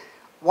still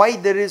why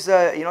there is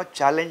a,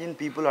 challenge in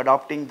people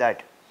adopting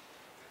that?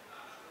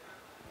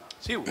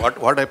 See,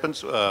 what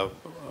happens,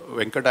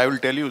 Venkat, I will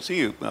tell you,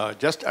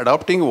 just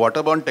adopting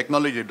waterborne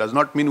technology does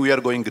not mean we are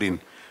going green.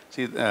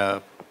 See,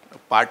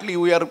 partly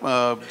we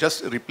are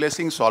just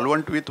replacing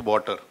solvent with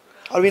water.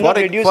 Are we not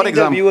reducing the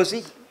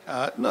VOC?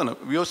 No,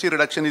 VOC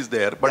reduction is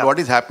there, but what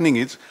is happening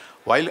is,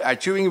 while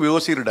achieving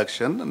VOC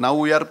reduction, now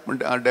we are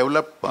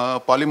develop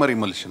polymer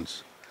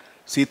emulsions.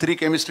 C3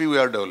 chemistry we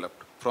have developed.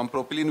 From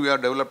propylene we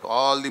have developed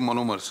all the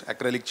monomers,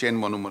 acrylic chain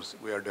monomers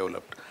we have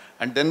developed.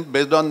 And then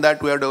based on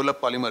that we have developed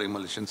polymer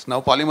emulsions.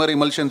 Now polymer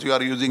emulsions we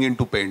are using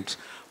into paints.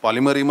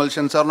 Polymer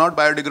emulsions are not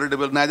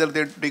biodegradable, neither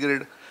they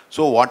degrade.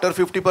 So water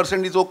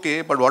 50% is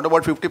okay, but what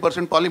about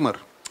 50% polymer?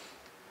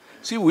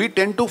 See, we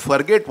tend to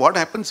forget, what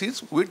happens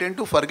is, we tend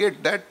to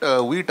forget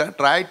that we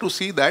try to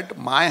see that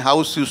my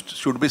house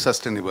should be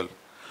sustainable.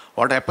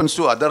 What happens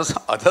to other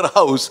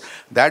house,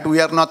 that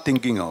we are not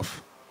thinking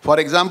of. For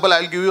example,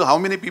 I'll give you how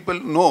many people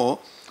know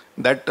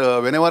that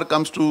whenever it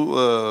comes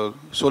to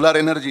solar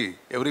energy,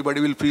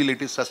 everybody will feel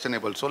it is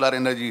sustainable. Solar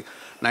energy,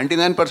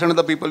 99% of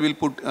the people will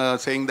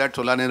put saying that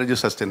solar energy is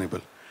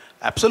sustainable.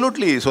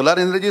 Absolutely, solar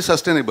energy is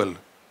sustainable.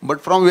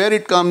 But from where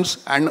it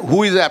comes and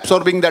who is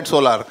absorbing that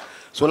solar?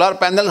 Solar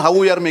panel, how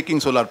we are making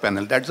solar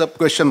panel? That's a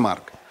question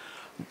mark.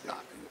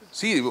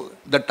 See,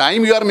 the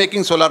time you are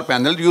making solar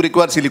panel, you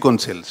require silicon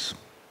cells.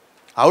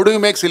 How do you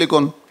make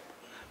silicon?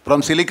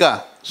 from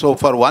silica. So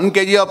for 1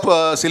 kg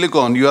of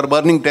silicon, you are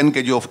burning 10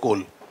 kg of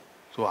coal.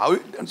 So how?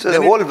 So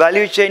the whole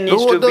value chain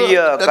needs to be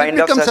kind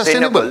of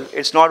sustainable.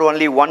 It's not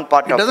only one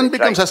part of it. It doesn't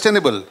become right?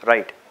 sustainable.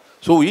 Right.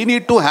 So we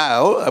need to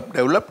have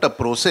developed a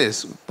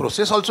process.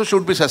 Process also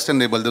should be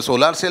sustainable. The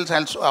solar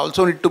cells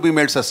also need to be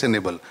made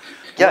sustainable.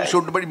 Yeah.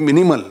 Should be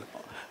minimal.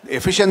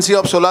 Efficiency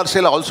of solar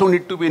cell also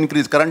need to be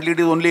increased. Currently it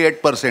is only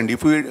 8%.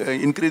 If we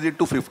increase it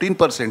to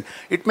 15%,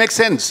 it makes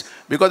sense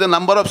because the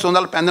number of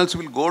solar panels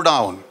will go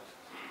down.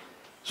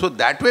 So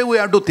that way we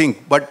have to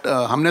think. But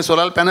हमने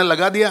solar panel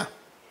लगा दिया.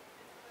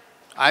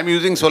 I am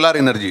using solar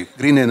energy,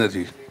 green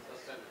energy.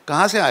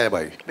 कहाँ से आया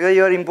भाई? Because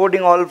you are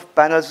importing all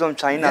panels from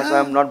China, so I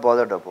am not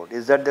bothered about.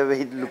 Is that the way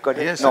you look at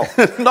it? Yes. No,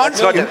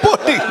 not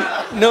importing.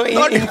 No,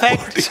 in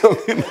fact,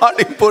 not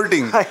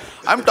importing.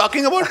 I'm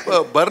talking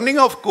about burning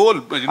of coal.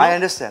 You know? I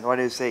understand what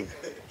you're saying.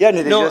 Yeah,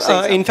 Nitish, no, you're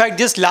saying in fact,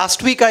 just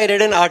last week I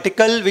read an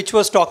article which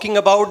was talking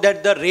about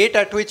that the rate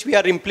at which we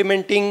are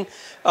implementing,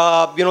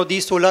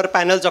 these solar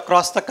panels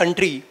across the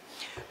country,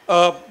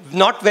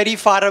 not very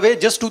far away,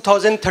 just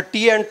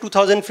 2030 and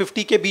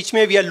 2050 ke beech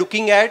mein, we are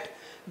looking at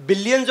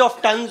billions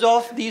of tons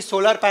of these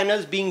solar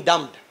panels being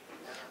dumped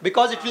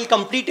because it will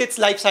complete its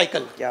life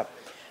cycle. Yeah.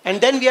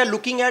 And then we are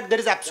looking at there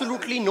is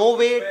absolutely no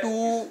way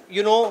to,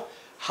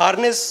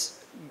 harness.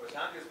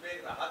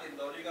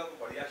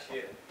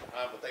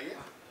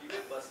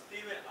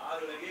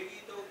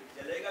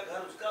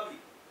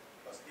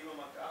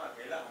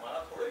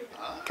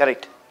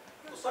 Correct.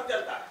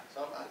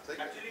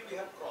 Actually, we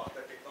have crossed.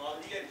 The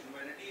technology and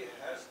humanity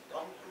has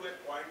come to a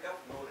point of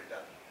no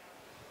return.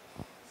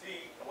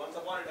 See, once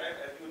upon a time,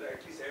 as you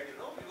rightly said, we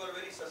were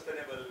very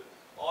sustainable,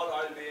 all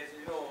oil-based,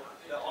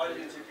 the oil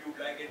institute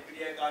like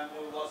NPTI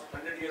Kanpur was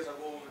 100 years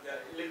ago, the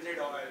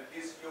linseed oil,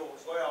 this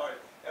soya oil,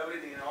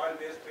 everything,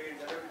 oil-based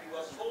paints, and everything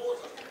was so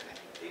sustainable.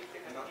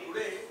 And now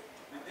today,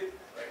 with the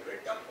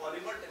advent of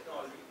polymer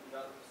technology,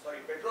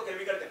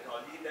 petrochemical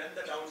technology, then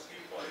the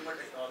downstream polymer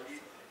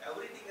technology,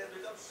 everything has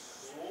become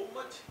so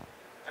much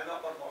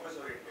performance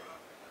oriented.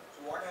 So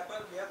what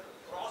happens? We have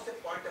crossed a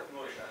point of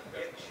no return.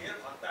 एक शेर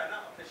भागता है ना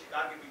अपने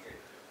शिकार के पीछे,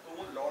 तो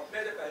वो लौटने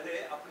से पहले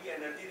अपनी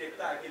एनर्जी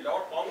देखता है कि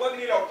लौट पाऊंगा कि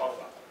नहीं लौट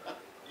पाऊंगा.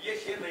 ये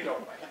शेर नहीं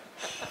लौट पाएगा.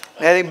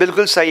 I think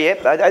बिल्कुल सही है.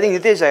 I think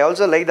Nitish, I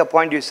also like the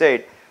point you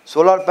said.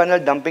 Solar panel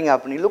dumping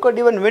happening. Look at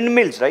even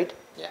windmills, right?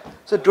 Yeah.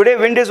 So today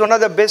wind is one of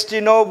the best,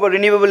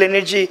 renewable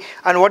energy.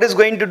 And what is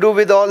going to do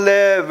with all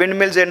the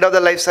windmills end of the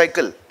life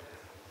cycle?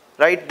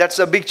 Right? That's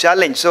a big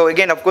challenge. So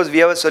again, of course, we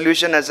have a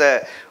solution as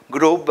a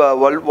group.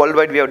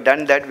 Worldwide, we have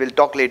done that. We'll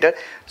talk later.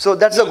 So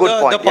that's a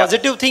good point. The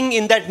positive thing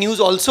in that news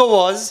also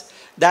was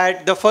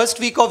that the first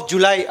week of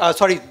June,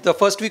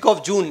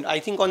 I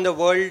think on the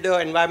World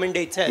Environment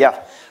Day itself,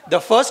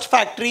 the first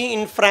factory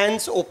in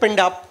France opened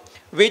up,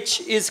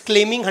 which is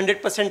claiming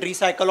 100%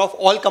 recycle of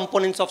all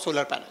components of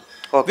solar panel.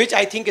 Okay. Which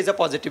I think is a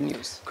positive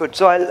news. Good.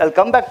 So I'll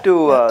come back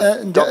to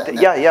Dr.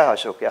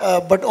 Ashok. Yeah.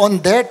 But on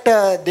that,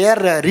 they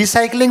are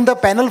recycling the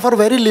panel for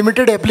very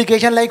limited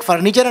application like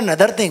furniture and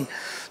other thing.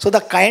 So the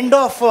kind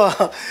of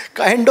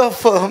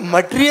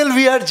material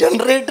we are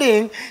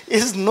generating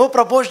is no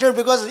proportional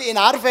because in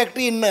our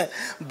factory in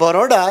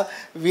Baroda,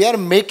 we are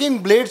making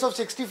blades of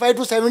 65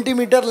 to 70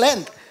 meter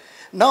length.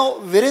 Now,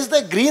 where is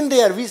the green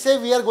there? We say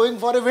we are going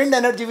for a wind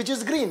energy, which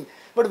is green.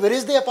 But where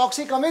is the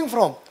epoxy coming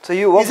from? So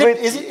you work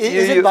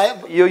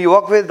you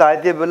work with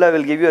Aditya Birla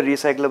will give you a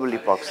recyclable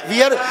epoxy.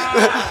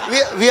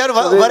 We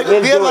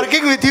are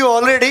working with you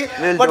already,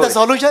 but the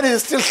solution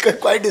is still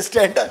quite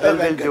distant.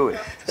 We'll do it.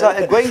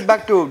 So going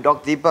back to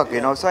Dr.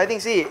 Deepak, so I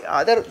think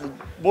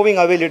moving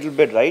away a little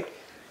bit, right?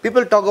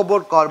 People talk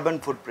about carbon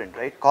footprint,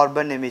 right?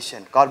 Carbon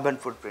emission, carbon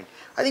footprint.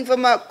 I think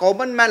from a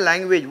common man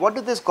language, what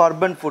is this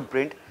carbon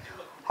footprint?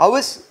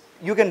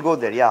 You can go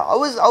there, yeah.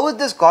 How is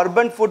this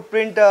carbon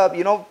footprint,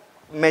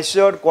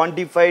 measured,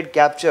 quantified,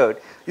 captured?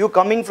 You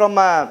coming from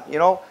a,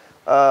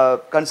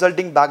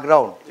 consulting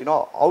background,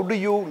 how do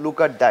you look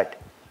at that?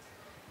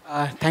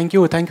 Thank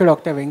you,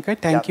 Dr. Venkat.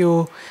 Thank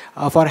you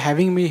for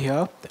having me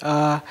here.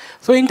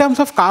 So in terms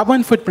of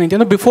carbon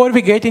footprint, before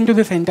we get into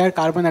this entire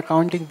carbon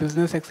accounting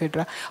business,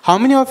 etc., how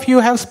many of you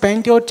have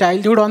spent your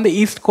childhood on the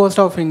east coast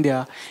of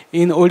India,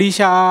 in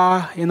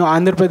Odisha,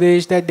 Andhra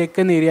Pradesh, that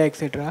Deccan area,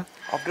 etc.?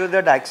 After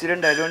that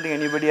accident, I don't think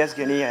anybody has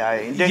any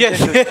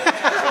intention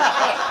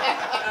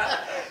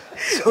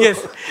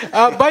Yes,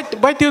 but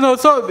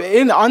so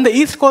on the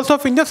east coast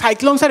of India,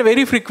 cyclones are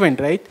very frequent,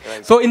 right?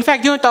 So in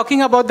fact,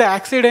 talking about the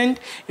accident,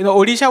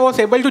 Odisha was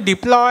able to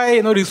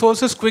deploy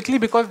resources quickly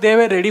because they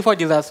were ready for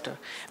disaster.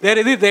 They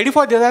are ready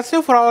for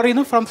disaster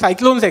from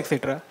cyclones,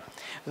 etc.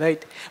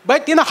 Right?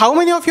 But how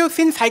many of you have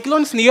seen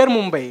cyclones near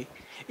Mumbai?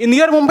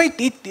 Near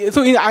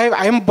Mumbai,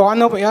 I am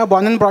born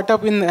and brought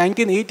up in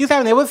 1980s. I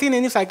have never seen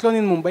any cyclone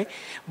in Mumbai,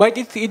 but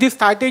it is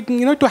started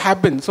to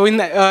happen. So in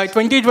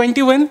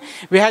 2021,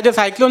 we had a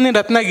cyclone in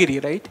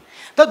Ratnagiri, right?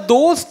 Now,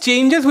 those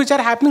changes which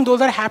are happening,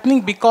 those are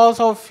happening because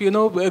of,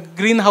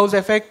 greenhouse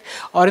effect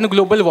or,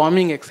 global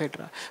warming,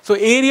 etc. So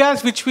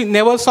areas which we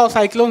never saw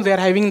cyclones, they are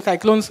having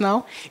cyclones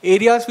now.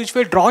 Areas which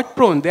were drought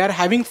prone, they are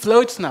having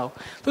floods now.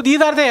 So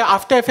these are the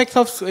after effects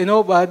of,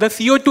 the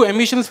CO2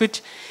 emissions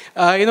which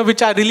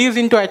are released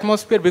into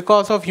atmosphere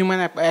because of human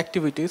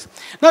activities.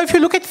 Now, if you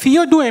look at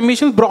CO2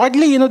 emissions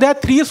broadly, there are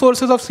three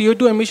sources of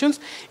CO2 emissions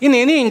in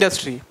any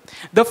industry.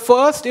 The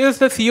first is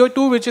the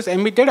CO2 which is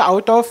emitted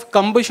out of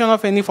combustion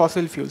of any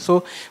fossil fuel. So,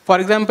 for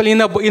example,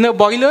 in a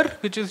boiler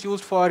which is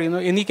used for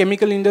any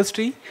chemical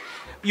industry,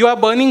 you are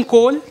burning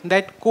coal.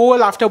 That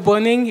coal, after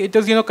burning, it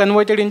is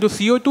converted into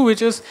CO2,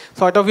 which is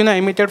sort of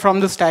emitted from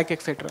the stack,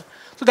 etc.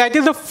 So that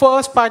is the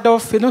first part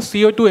of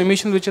CO2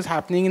 emissions which is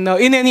happening in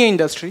any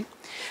industry.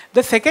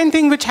 The second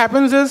thing which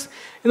happens is,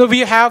 we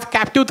have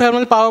captive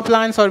thermal power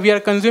plants, or we are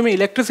consuming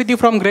electricity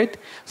from grid.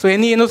 So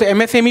any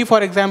MSME,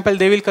 for example,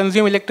 they will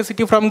consume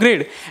electricity from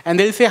grid, and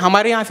they'll say,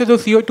 "हमारे यहाँ से तो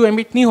CO2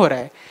 emit नहीं हो रहा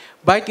है."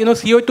 But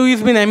CO2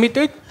 is being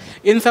emitted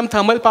in some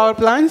thermal power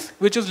plants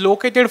which is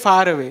located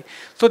far away.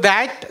 So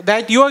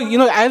that you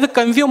are, as a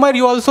consumer,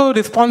 you are also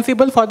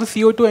responsible for the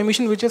CO2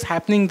 emission which is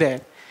happening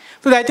there.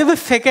 So that is the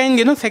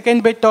second,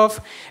 second bit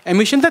of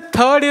emission. The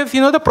third is,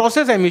 the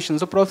process emissions.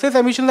 So process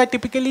emissions are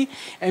typically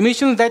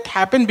emissions that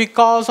happen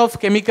because of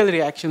chemical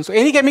reactions. So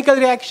any chemical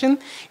reaction,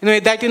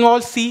 that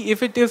involves C,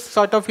 if it is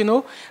sort of,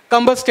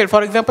 combusted.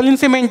 For example, in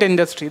cement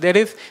industry, there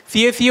is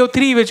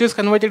CaCO3 which is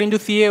converted into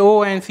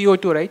CaO and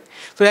CO2, right?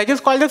 So that is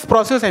called as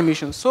process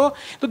emissions. So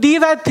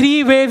these are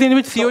three ways in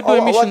which CO2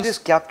 emissions. How are these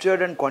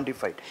captured and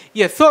quantified?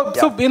 Yes. So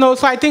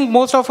I think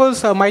most of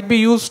us might be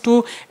used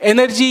to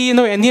energy,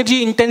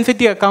 energy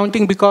intensity accounting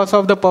because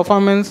of the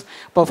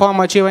perform,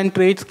 achieve and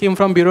trade scheme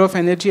from Bureau of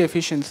Energy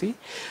Efficiency.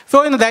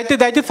 So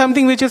that is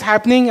something which is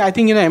happening. I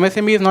think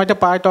MSME is not a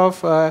part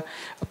of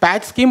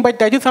PAT scheme, but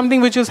that is something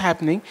which is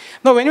happening.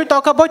 Now, when we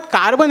talk about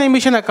carbon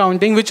emission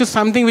accounting, which is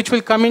something which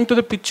will come into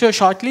the picture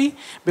shortly,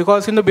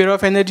 because in the Bureau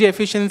of Energy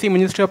Efficiency,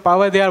 Ministry of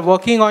Power, they are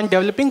working on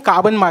developing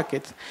carbon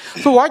markets.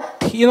 So what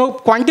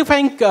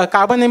quantifying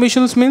carbon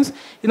emissions means,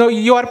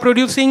 you are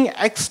producing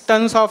X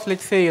tons of,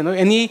 let's say,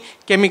 any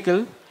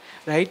chemical.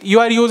 Right? You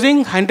are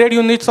using 100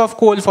 units of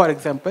coal, for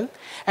example,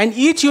 and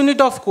each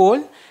unit of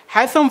coal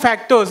has some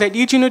factors. That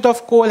each unit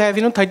of coal has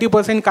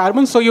 30%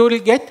 carbon, so you will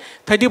get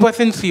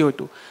 30%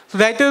 CO2. So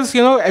that is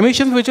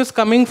emissions which is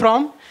coming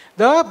from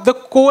the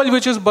coal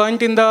which is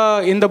burnt in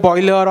the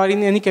boiler or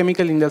in any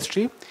chemical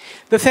industry.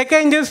 The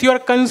second is you are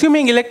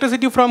consuming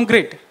electricity from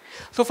grid.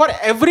 So for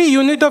every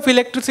unit of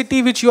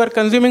electricity which you are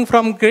consuming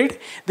from grid,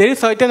 there is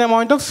certain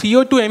amount of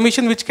CO2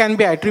 emission which can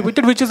be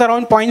attributed, which is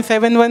around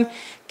 0.71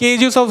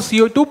 kgs of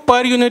CO2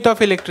 per unit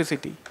of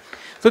electricity.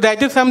 So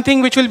that is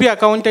something which will be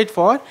accounted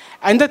for.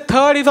 And the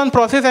third is on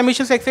process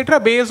emissions,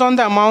 etc. Based on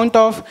the amount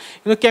of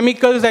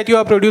chemicals that you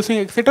are producing,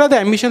 etc.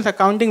 The emissions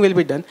accounting will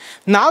be done.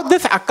 Now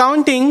this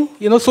accounting,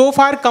 so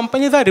far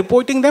companies are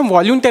reporting them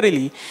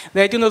voluntarily.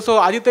 That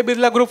so Aditya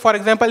Birla Group, for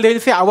example, they will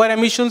say our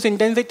emissions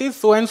intensity is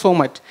so and so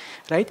much,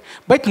 right?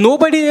 But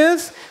nobody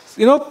is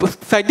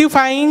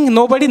certifying,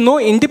 no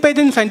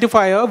independent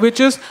certifier which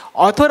is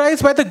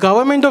authorized by the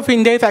government of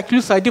India is actually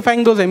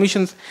certifying those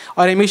emissions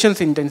or emissions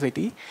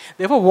intensity.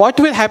 Therefore, what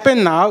will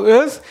happen now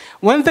is,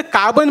 once the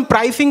carbon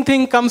pricing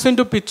thing comes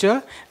into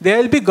picture, there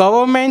will be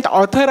government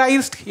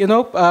authorized,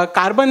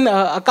 carbon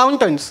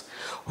accountants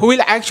who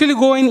will actually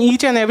go in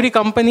each and every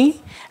company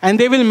and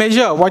they will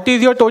measure what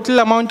is your total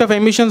amount of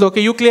emissions.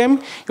 Okay, you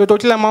claim your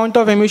total amount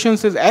of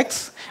emissions is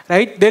X,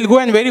 right? They'll go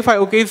and verify,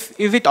 okay,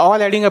 is it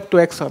all adding up to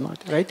X or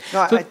not, right?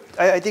 No, so,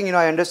 I think,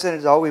 I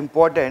understand how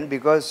important,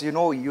 because,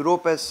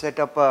 Europe has set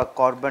up a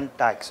carbon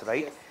tax,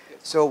 right? Yes.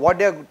 So what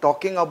they're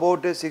talking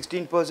about is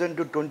 16%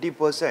 to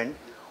 20%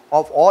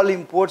 of all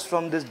imports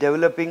from these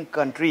developing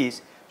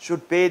countries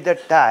should pay the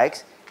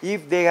tax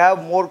if they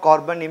have more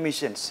carbon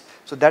emissions.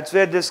 So that's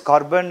where this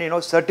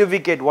carbon,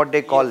 certificate, what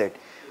they call it.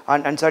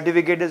 And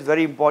certificate is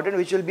very important,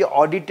 which will be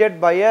audited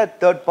by a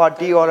third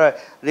party or a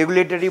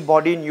regulatory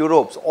body in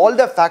Europe. So all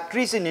the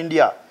factories in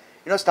India,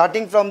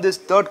 starting from this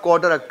third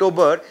quarter,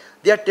 October,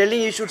 they are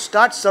telling you should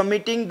start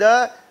submitting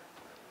the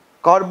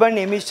carbon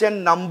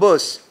emission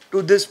numbers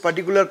to this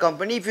particular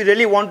company if you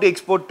really want to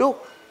export to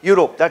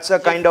Europe. That's a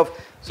kind of,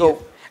 so. Yes.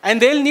 And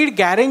they'll need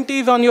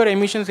guarantees on your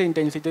emissions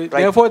intensity.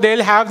 Right. Therefore,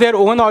 they'll have their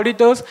own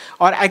auditors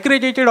or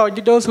accredited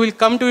auditors who will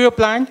come to your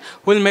plant,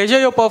 who will measure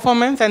your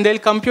performance, and they'll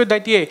compute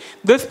that, yeah,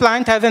 this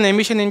plant has an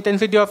emission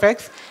intensity of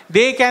X.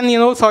 They can,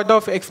 sort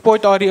of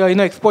export or,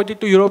 export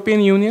it to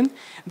European Union.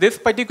 This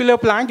particular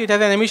plant, it has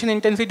an emission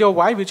intensity of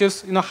Y, which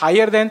is,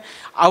 higher than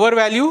our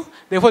value.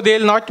 Therefore, they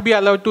will not be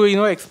allowed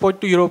to,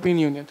 export to European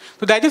Union.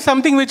 So that is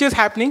something which is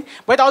happening.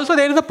 But also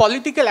there is a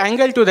political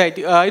angle to that.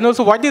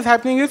 So what is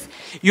happening is,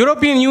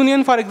 European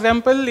Union, for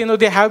example,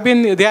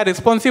 they are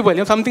responsible.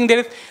 There's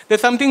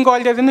something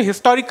called as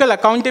historical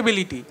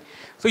accountability.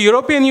 So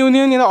European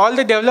Union, all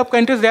the developed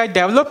countries, they are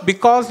developed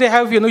because they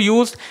have,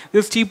 used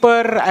this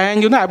cheaper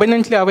and,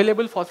 abundantly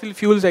available fossil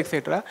fuels,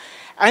 etc.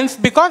 And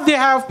because they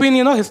have been,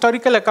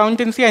 historical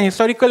accountancy and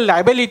historical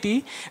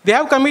liability, they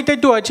have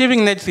committed to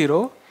achieving net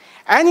zero.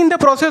 And in the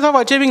process of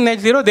achieving net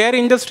zero, their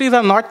industries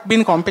have not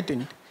been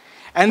competent.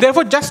 And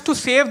therefore, just to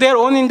save their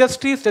own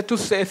industries, just to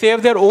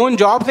save their own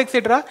jobs,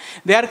 etc.,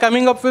 they are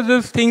coming up with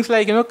these things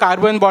like,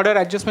 carbon border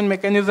adjustment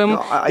mechanism,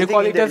 they call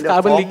it as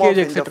carbon leakage,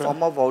 etc. In the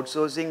form of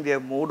outsourcing, they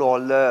have moved all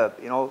the,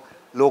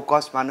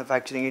 low-cost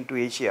manufacturing into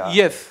Asia.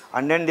 Yes.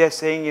 And then they are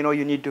saying,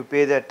 you need to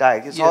pay the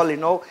tax. It's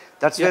all,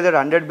 that's where the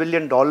 $100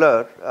 billion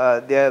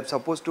they are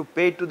supposed to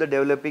pay to the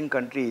developing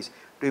countries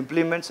to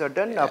implement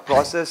certain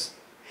process.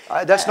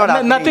 That's not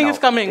happening Nothing now. is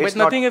coming, It's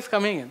but nothing is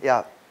coming in.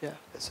 Yeah. Yeah.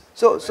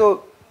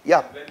 So,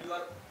 yeah. When you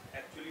are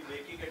actually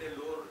making it a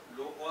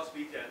low-cost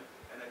region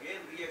and again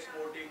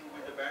re-exporting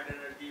with the bad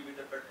energy, with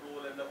the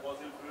petrol and the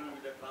fossil fuel,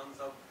 with the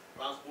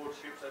transport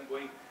ships and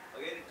going,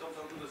 again it comes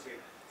out to the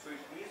same. So it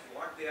means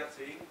what they are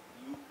saying,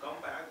 you come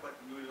back but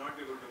you will not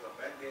be able to come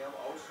back. They have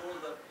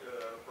outsourced the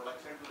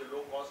production to the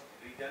low-cost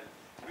region,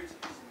 which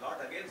is not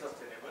again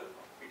sustainable.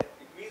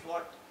 It means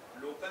what?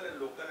 Local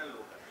and local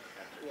and local.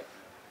 Yeah.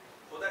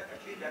 So that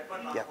at least that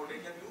one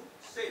transportation you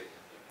save.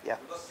 Yeah.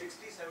 Because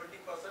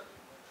 60-70%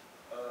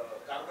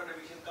 carbon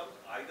emission comes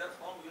either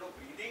from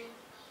breeding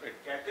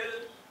cattle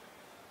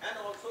and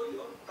also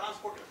your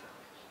transportation.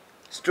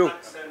 It's true.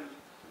 Trucks and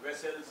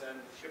vessels and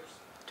ships.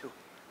 True.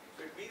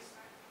 So it means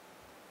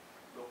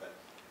local.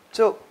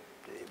 So,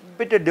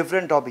 bit a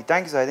different topic.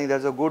 Thanks. I think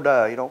there's a good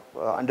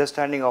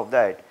understanding of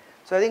that.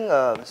 So I think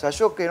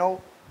Ashok,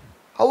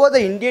 how are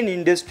the Indian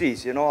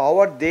industries? How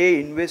are they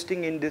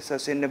investing in this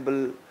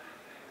sustainable?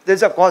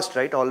 There's a cost,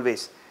 right?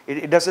 Always.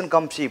 It doesn't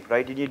come cheap,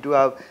 right? You need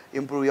to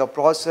improve your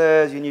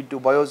process, you need to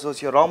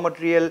biosource your raw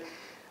material.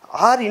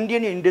 Are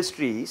Indian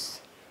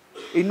industries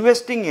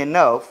investing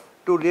enough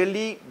to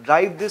really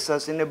drive the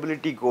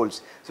sustainability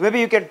goals? So maybe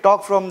you can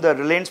talk from the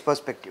Reliance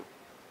perspective.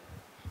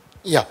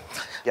 Yeah.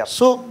 Yeah.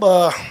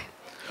 So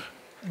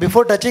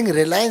before touching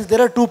Reliance,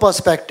 there are two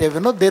perspectives.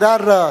 There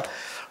are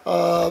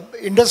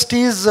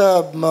industries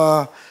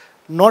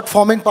not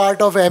forming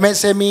part of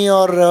MSME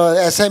or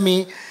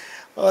SME.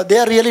 They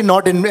are really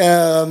not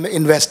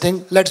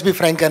investing. Let's be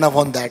frank enough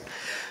on that.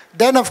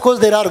 Then, of course,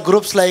 there are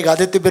groups like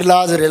Aditya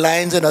Birla's,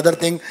 Reliance and other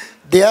things.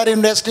 They are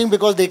investing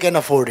because they can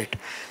afford it.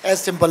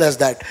 As simple as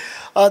that.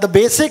 The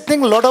basic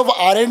thing, a lot of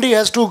R&D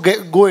has to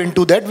go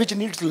into that, which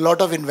needs a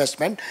lot of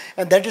investment.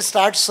 And that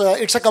starts,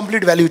 it's a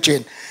complete value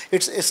chain.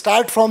 It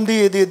starts from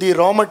the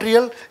raw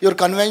material, your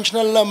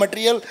conventional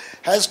material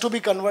has to be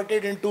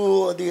converted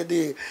into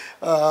the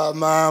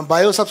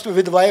biosubstance.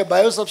 With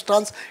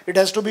biosubstance, it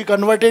has to be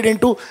converted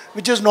into,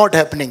 which is not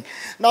happening.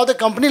 Now, the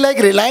company like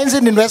Reliance is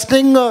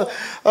investing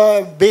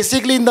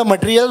basically in the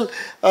material.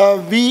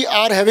 We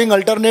are having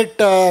alternate,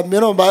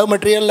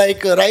 biomaterial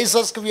like rice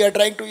husk. We are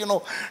trying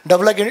to,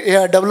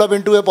 develop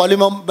into a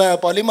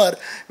polymer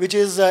which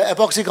is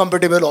epoxy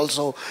compatible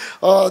also.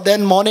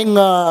 Then morning,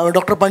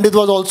 Dr. Pandit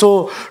was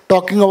also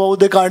talking about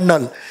the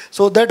cardinal.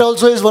 So that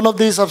also is one of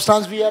the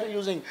substance we are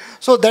using.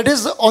 So that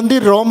is on the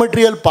raw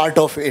material part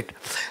of it.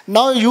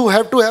 Now you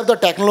have to have the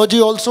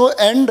technology also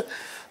and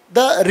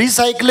the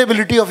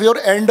recyclability of your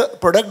end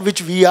product,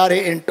 which we are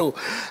into.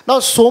 Now,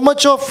 so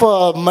much of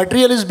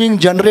material is being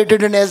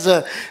generated, and as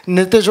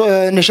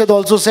Nishad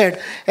also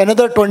said,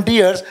 another 20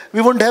 years,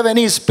 we won't have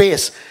any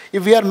space.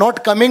 If we are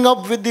not coming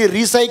up with the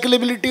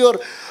recyclability or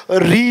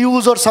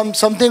reuse or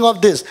something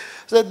of this,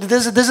 so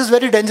this is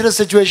very dangerous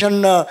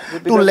situation to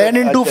land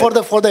into for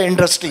the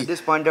industry. At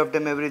this point of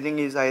time, everything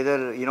is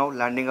either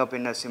landing up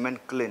in a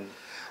cement kiln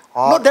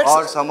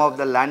or some of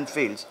the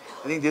landfills.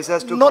 I think this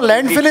has to. No,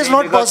 landfill is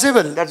not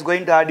possible. That's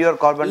going to add your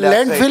carbon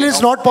dioxide. Landfill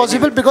is not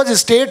possible because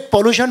state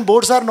pollution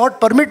boards are not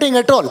permitting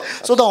at all.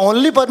 So the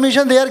only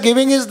permission they are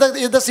giving is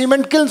the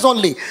cement kilns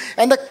only,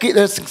 and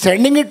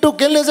sending it to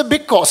kiln is a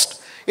big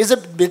cost. You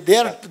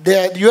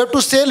have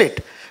to sell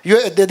it.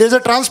 There's a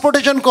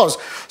transportation cost.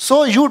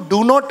 So you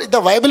do not,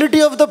 the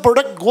viability of the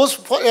product goes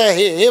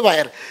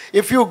haywire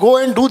if you go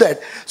and do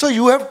that. So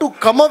you have to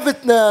come up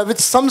with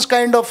some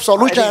kind of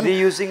solution. I think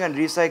reusing and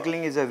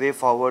recycling is a way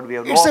forward. We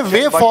have it's a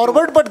way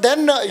forward, but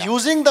then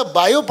using the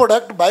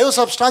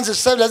biosubstance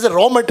itself as a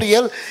raw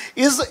material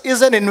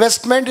is an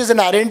investment, is an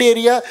R&D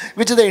area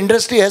which the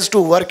industry has to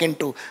work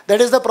into.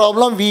 That is the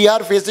problem we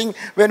are facing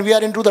when we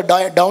are into the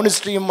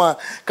downstream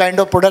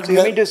kind of product. So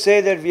you mean to say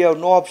that we have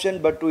no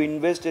option but to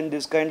invest in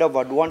this kind of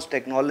advanced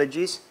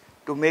technologies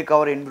to make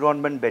our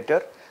environment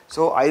better.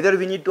 So either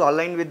we need to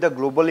align with the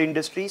global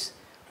industries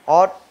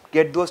or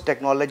get those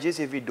technologies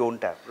if we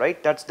don't have,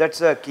 right?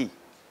 That's a key.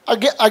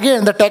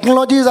 Again, the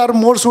technologies are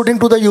more suiting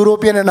to the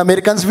European and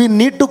Americans. We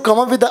need to come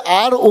up with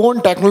our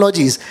own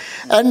technologies,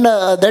 and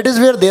that is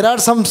where there are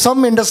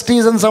some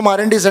industries and some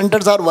R&D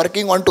centers are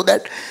working on to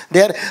that.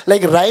 They are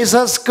like rice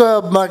husk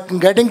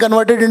getting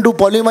converted into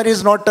polymer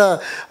is not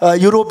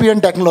European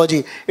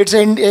technology. It's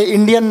an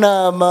Indian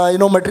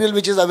material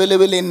which is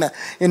available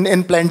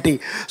in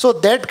plenty. So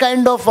that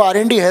kind of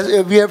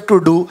R&D we have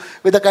to do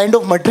with the kind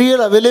of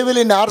material available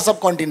in our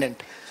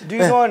subcontinent. Do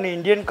you know an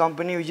Indian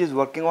company which is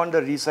working on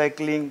the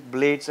recycling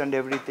blades and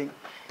everything?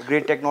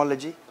 Great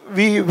technology.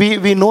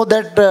 We know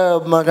that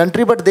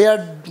country, but they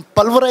are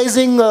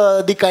pulverizing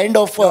the kind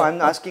of. No,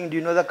 I'm asking, do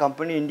you know the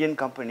company, Indian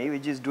company,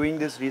 which is doing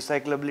this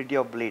recyclability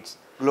of blades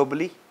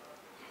globally?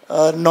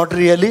 Not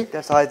really.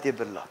 That's Aditya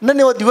Birla.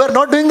 No, you are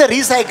not doing the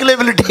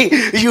recyclability.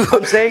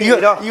 I'm saying,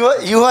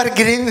 you are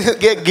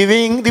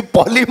giving the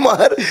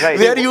polymer right.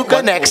 Where you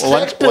can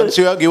extract. Once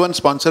you are given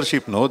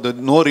sponsorship,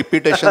 no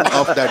repetition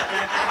of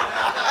that.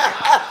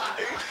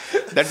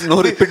 That's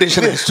no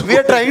repetition. We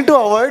are trying to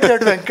avoid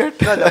that,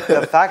 Venkat. No,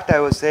 the fact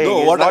I was saying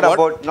is not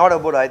about,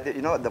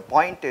 the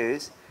point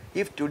is,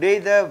 if today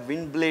the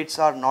wind blades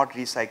are not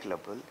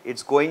recyclable,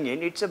 it's going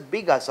in, it's a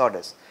big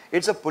hazardous.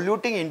 It's a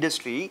polluting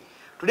industry.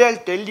 Today I'll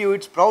tell you,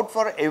 it's proud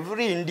for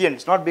every Indian.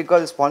 It's not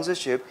because of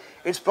sponsorship.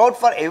 It's proud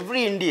for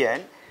every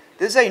Indian.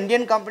 This is an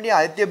Indian company,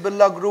 Aditya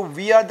Birla Group.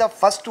 We are the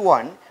first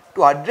one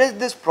to address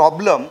this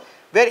problem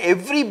where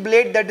every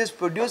blade that is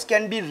produced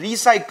can be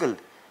recycled.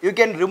 You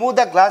can remove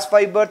the glass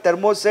fiber,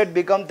 thermoset,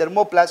 become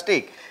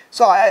thermoplastic.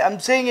 So I'm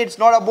saying it's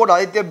not about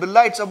Aditya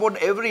Birla, it's about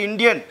every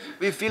Indian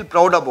we feel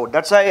proud about.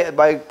 That's why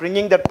by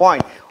bringing that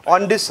point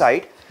on this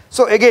side.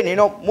 So again,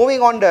 moving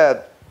on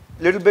the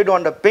little bit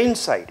on the paint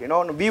side,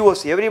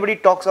 VOC, everybody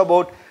talks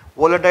about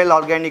volatile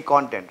organic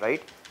content,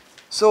 right?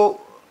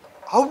 So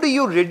how do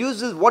you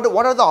reduce this? What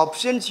are the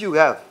options you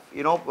have?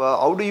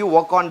 How do you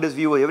work on this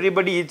VOC?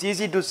 Everybody, it's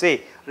easy to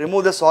say,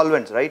 remove the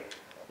solvents, right?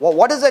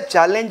 What is the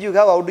challenge you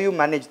have? How do you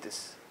manage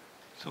this?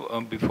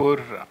 So before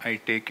I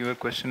take your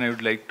question, I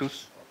would like to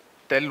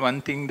tell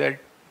one thing, that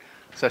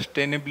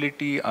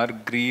sustainability or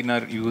green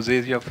or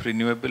usage of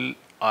renewable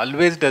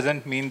always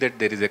doesn't mean that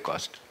there is a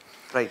cost.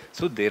 Right.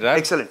 So there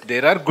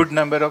are good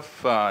number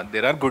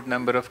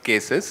of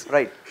cases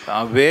right.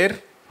 Where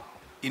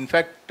in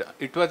fact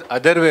it was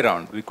other way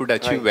around. We could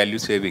achieve value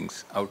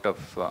savings out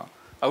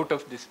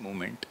of this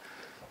movement.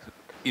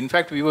 In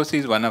fact, VOC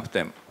is one of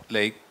them.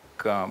 Like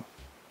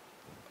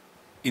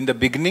in the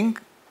beginning,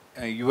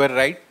 you were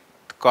right.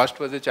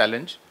 Cost was a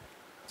challenge.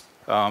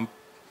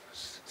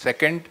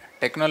 Second,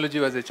 technology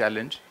was a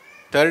challenge.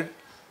 Third,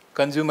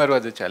 consumer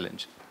was a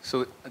challenge.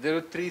 So there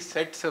were three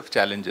sets of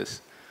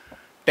challenges.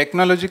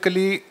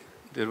 Technologically,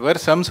 there were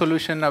some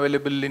solutions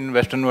available in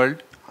Western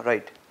world.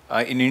 Right.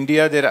 In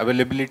India, their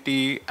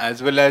availability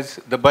as well as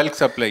the bulk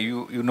supply.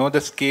 You know the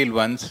scale.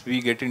 Once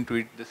we get into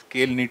it, the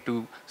scale need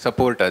to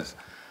support us,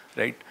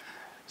 right?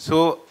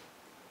 So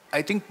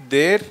I think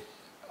there,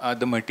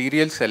 the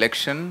material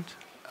selection.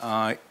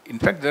 In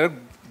fact, there are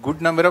good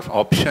number of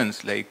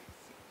options. Like,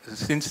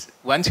 since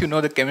once you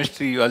know the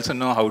chemistry, you also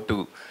know how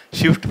to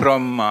shift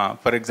from,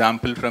 for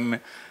example, from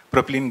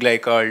propylene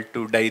glycol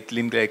to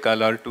diethylene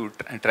glycol or to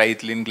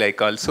triethylene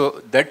glycol.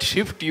 So that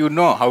shift, you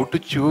know how to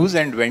choose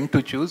and when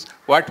to choose,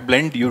 what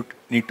blend you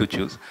need to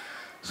choose.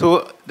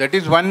 So that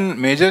is one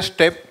major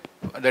step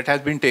that has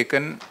been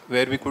taken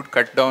where we could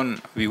cut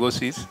down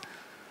VOCs.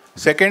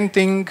 Second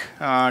thing,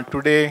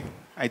 today,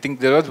 I think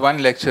there was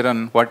one lecture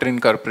on water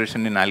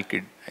incorporation in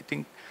alkyd. I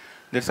think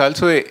there's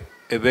also a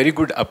very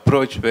good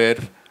approach where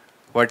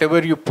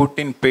whatever you put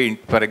in paint,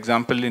 for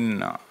example,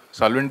 in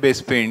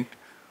solvent-based paint,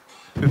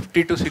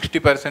 50 to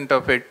 60%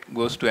 of it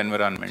goes to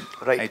environment.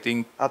 Right. I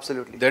think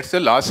absolutely that's a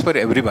loss for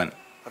everyone.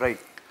 Right.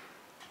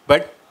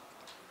 But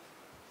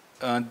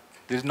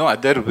there's no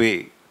other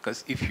way,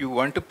 because if you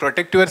want to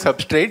protect your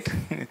substrate,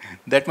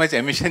 that much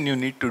emission you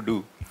need to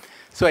do.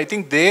 So I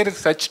think there are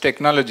such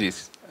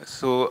technologies.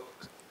 So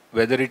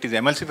whether it is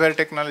emulsifier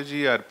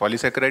technology or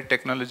polysaccharide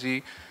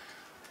technology,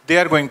 they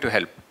are going to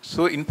help.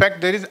 So in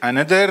fact, there is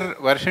another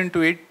version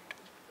to it.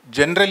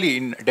 Generally,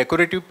 in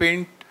decorative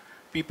paint,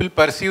 people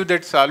perceive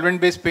that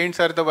solvent-based paints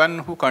are the one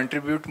who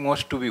contribute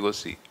most to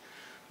VOC.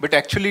 But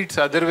actually, it's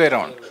other way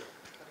around.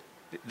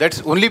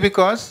 That's only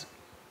because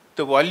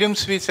the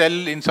volumes we sell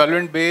in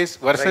solvent-based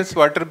versus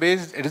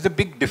water-based, it is a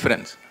big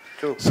difference.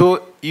 True.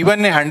 So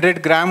even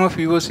 100 gram of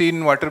VOC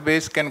in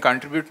water-based can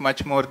contribute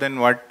much more than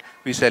what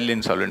we sell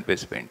in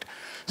solvent-based paint.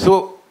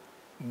 So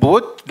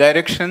both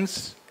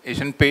directions,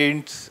 Asian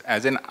Paints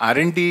as an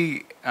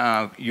R&D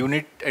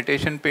unit at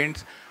Asian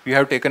Paints, we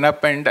have taken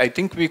up, and I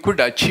think we could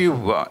achieve,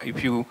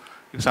 if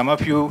some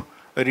of you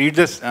read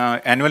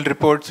the annual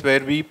reports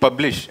where we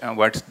publish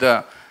what's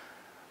the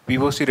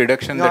VOC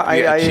reduction that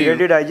we achieve. I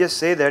read it. I just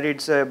say that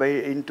it's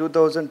in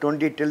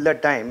 2020 till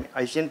that time,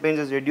 Asian Paints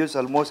has reduced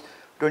almost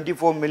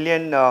 24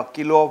 million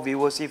kilo of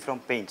VOC from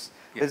paints.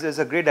 Yeah. This is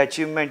a great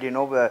achievement,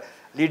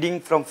 leading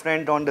from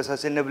front on the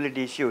sustainability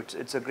issue.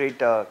 It's a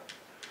great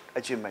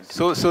achievement.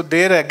 So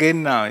there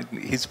again,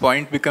 his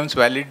point becomes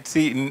valid.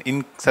 See,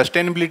 in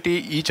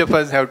sustainability, each of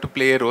us have to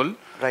play a role.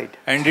 Right.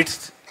 And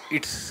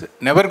it's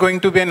never going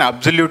to be an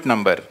absolute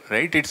number,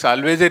 right? It's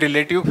always a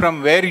relative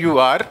from where you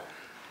are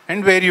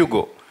and where you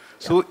go.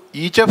 So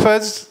each of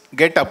us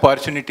get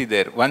opportunity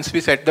there. Once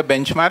we set the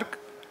benchmark,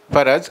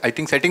 for us, I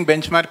think setting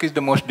benchmark is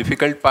the most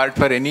difficult part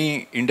for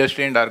any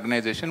industry and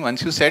organization.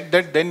 Once you set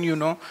that, then you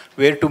know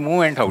where to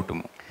move and how to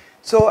move.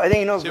 So I think,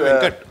 you know, See,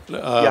 Venkat,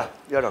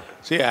 yeah, doctor.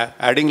 See,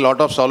 adding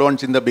lot of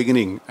solvents in the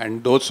beginning,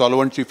 and those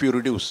solvents if you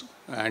reduce,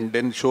 and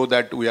then show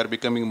that we are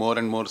becoming more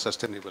and more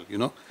sustainable, you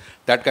know,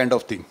 that kind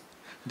of thing.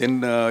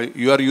 Then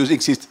you are using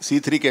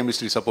C3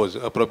 chemistry, suppose,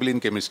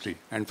 propylene chemistry,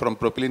 and from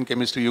propylene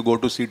chemistry you go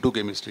to C2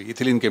 chemistry,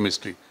 ethylene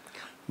chemistry.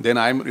 Then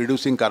I am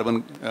reducing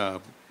carbon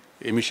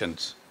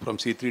emissions from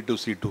C3 to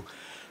C2.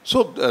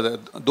 So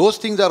those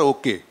things are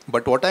okay.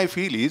 But what I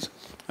feel is,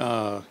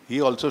 he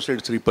also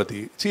said,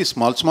 Sripati, see,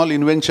 small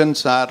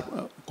inventions are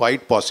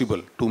quite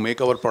possible to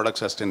make our product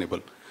sustainable.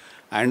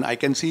 And I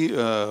can see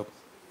a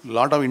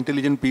lot of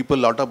intelligent people,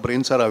 lot of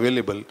brains are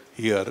available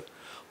here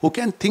who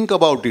can think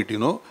about it, you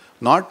know.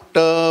 Not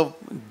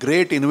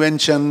great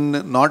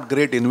invention, not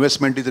great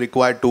investment is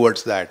required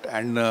towards that.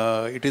 And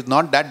it is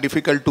not that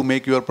difficult to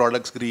make your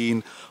products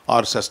green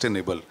or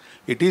sustainable.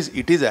 It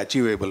is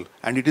achievable.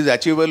 And it is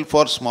achievable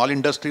for small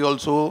industry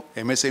also,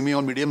 MSME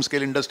or medium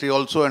scale industry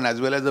also, and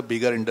as well as the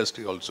bigger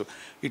industry also.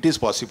 It is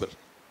possible.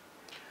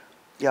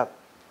 Yeah.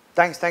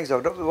 Thanks,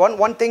 doctor.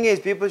 One thing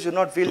is, people should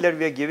not feel that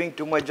we are giving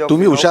too much of...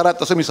 तुम्ही हुशार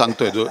आहात तसं मी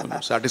सांगतोय,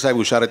 साठी साहेब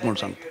हुशार आहेत म्हणून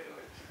सांगतो.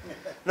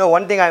 No,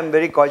 one thing I am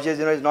very cautious,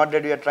 you know, it's not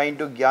that we are trying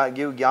to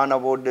give gyan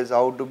about this,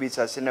 how to be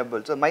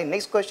sustainable. So my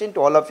next question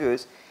to all of you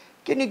is,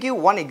 can you give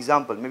one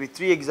example, maybe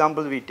 3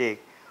 examples we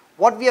take,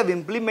 what we have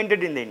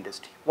implemented in the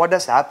industry, what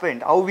has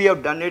happened, how we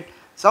have done it,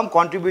 some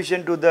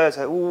contribution to the,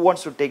 who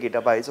wants to take it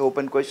up? It's an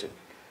open question.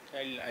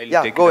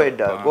 I'll take go it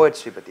ahead, up. go ahead,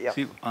 Sripati. Yeah.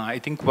 See, I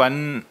think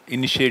one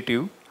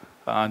initiative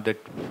that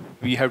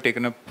we have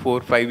taken up 4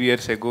 or 5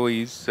 years ago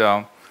is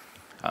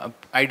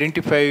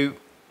identify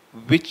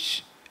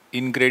which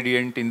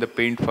ingredient in the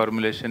paint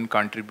formulation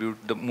contribute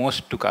the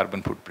most to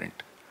carbon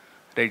footprint,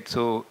 right?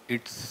 So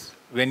it's,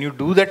 when you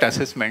do that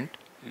assessment,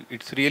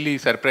 it's really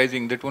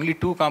surprising that only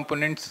 2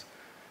 components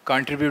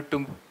contribute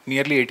to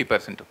nearly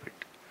 80% of it.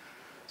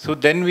 So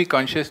then we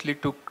consciously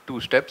took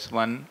 2 steps.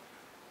 One,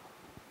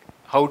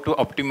 how to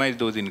optimize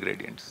those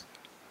ingredients.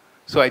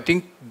 So I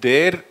think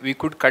there we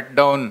could cut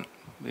down,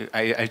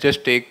 I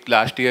just take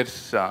last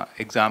year's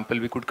example,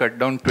 we could cut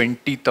down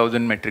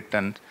 20,000 metric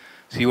tons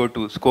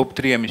CO2, scope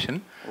 3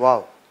 emission.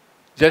 Wow.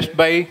 Just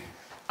by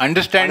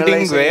understanding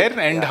Analyzing where it,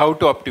 and how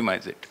to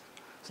optimize it.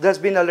 So that's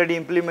been already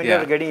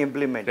implemented or getting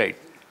implemented. Right.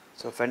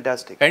 So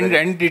fantastic.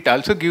 And it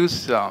also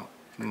gives,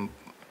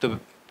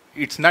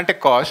 it's not a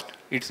cost,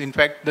 it's in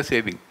fact the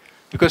saving.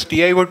 Because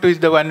TiO2 is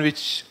the one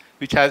which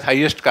has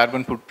highest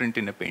carbon footprint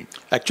in a paint.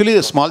 Actually,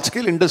 the small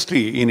scale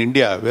industry in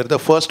India were the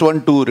first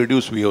one to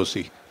reduce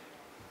VOC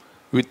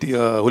with the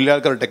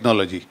Huliyarkar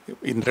technology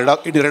in red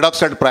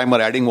oxide primer,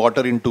 adding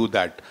water into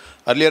that.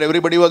 Earlier,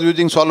 everybody was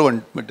using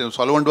solvent, but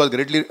solvent was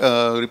greatly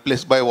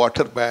replaced by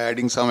water by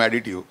adding some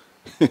additive.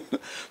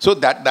 So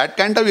that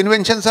kind of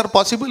inventions are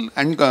possible,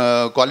 and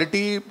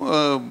quality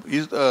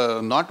is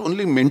not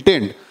only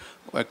maintained,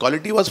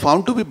 quality was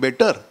found to be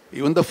better.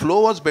 Even the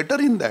flow was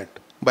better in that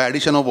by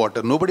addition of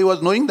water. Nobody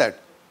was knowing that.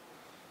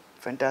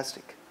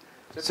 Fantastic.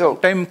 So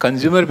sometimes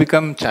consumer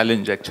become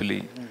challenge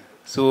actually.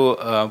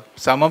 So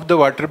some of the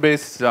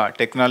water-based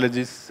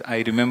technologies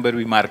I remember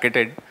we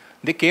marketed,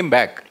 they came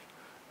back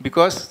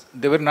because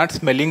they were not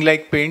smelling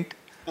like paint.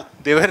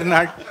 They were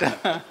not.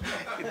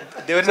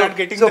 They were not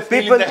getting the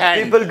feel in the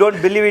hand. People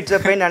don't believe it's a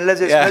paint unless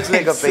it smells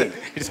like a paint.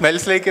 It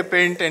smells like a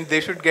paint, and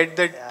they should get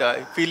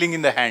that feeling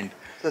in the hand.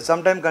 So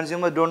sometimes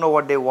consumers don't know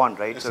what they want,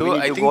 right? So we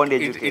need to go and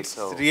educate. It's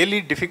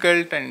really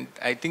difficult, and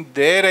I think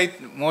there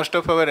most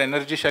of our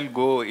energy shall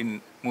go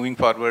in moving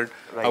forward.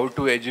 Right. How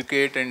to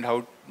educate and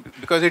how,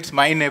 because it's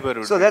my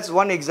neighborhood. So that's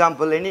one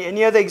example.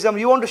 Any other example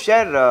you want to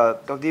share,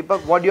 Dr.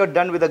 Deepak? What you have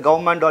done with the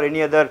government or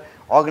any other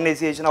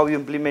organization, how you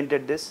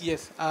implemented this?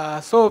 Yes.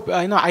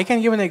 I can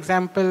give an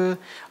example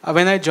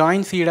when I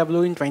joined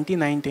CW in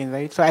 2019,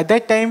 right? So at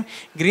that time,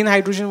 green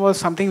hydrogen was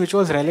something which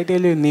was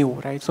relatively new,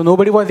 right? So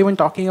nobody was even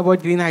talking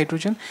about green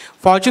hydrogen.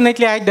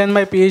 Fortunately, I had done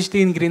my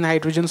PhD in green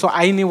hydrogen, so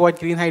I knew what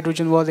green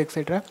hydrogen was,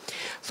 etc.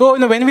 So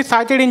when we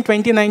started in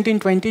 2019,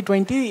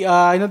 2020,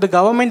 the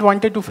government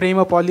wanted to frame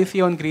a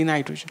policy on green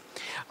hydrogen.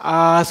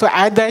 So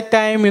at that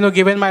time,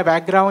 given my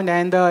background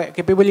and the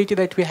capability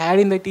that we had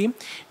in the team,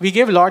 we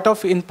gave a lot of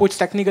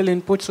inputs, technical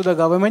inputs to the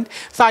government,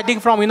 starting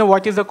from,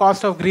 what is the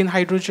cost of green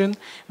hydrogen,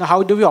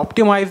 how do we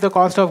optimize the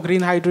cost of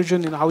green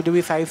hydrogen, how do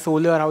we size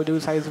solar, how do we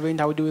size wind,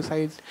 how do we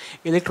size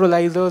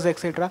electrolyzers,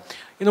 etc.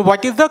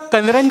 What is the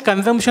current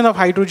consumption of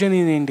hydrogen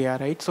in India,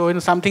 right? So,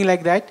 something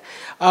like that.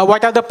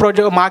 What are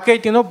the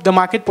market, the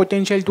market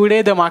potential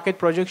today, the market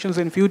projections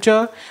in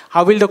future,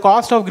 how will the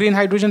cost of green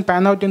hydrogen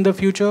pan out in the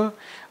future?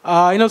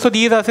 So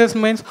these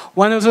assessments,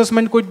 one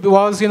assessment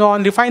was,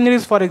 on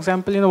refineries, for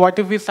example, what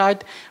if we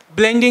start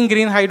blending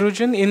green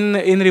hydrogen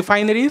in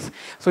refineries.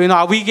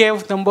 So, we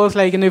gave numbers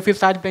like, if you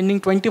start blending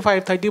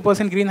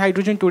 25-30% green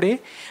hydrogen today,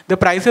 the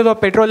prices of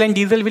petrol and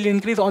diesel will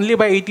increase only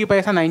by 80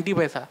 paisa, 90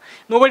 paisa.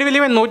 Nobody will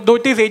even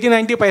notice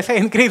 80-90 paisa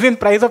increase in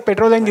price of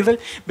petrol and diesel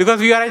because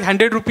we are at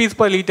 100 rupees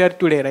per liter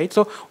today, right?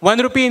 So 1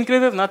 rupee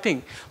increase is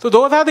nothing. So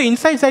those are the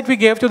insights that we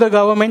gave to the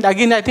government.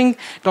 Again, I think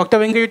Dr.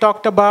 Venkat, you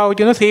talked about,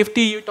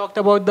 safety, you talked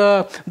about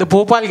the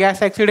Bhopal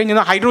gas accident.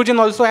 Hydrogen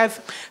also has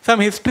some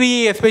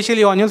history,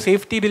 especially on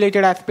safety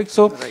related aspects.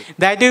 So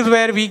that is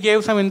where we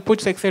gave some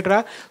inputs,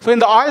 etc. So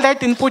in all that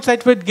inputs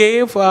that we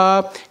gave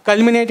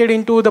culminated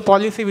into the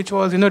policy which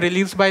was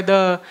released by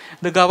the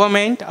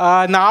government.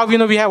 Now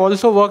we have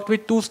also worked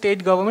with 2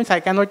 state governments. I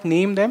cannot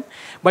name them,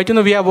 but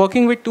we are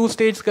working with 2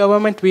 states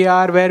government.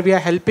 Where we are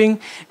helping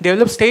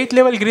develop state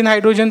level green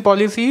hydrogen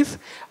policies.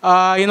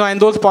 And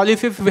those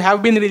policies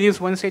have been released.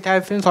 One state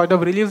has sort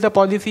of released the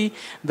policy.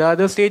 The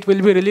other state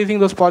will be releasing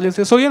those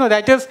policies. So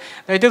that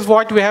is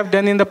what we have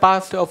done in the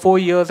past 4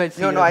 years. I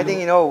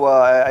think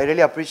I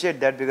really appreciate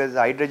that because the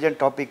hydrogen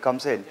topic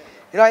comes in.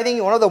 I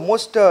think one of the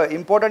most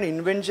important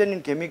invention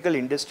in chemical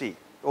industry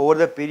over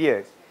the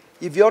period,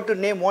 if you have to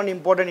name one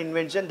important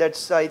invention,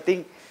 that's I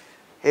think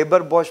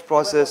Haber-Bosch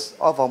process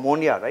of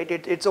ammonia, right?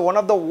 It's one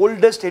of the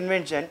oldest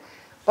invention,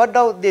 but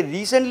now they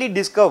recently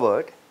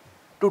discovered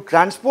to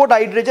transport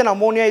hydrogen,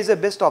 ammonia is the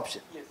best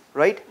option,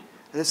 right?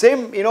 The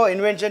same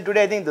invention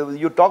today. I think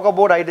you talk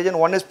about hydrogen,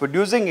 one is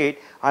producing it,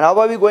 and how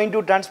are we going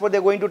to transport?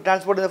 They're going to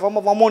transport in the form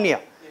of ammonia.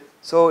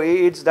 So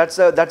that's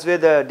where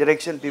the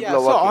direction people are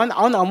working. So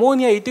on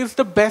ammonia, it is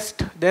the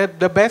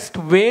best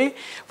way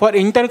for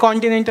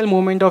intercontinental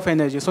movement of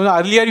energy. So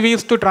earlier we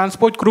used to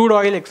transport crude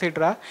oil,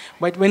 etc.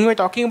 But when we're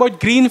talking about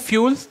green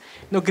fuels,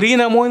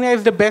 green ammonia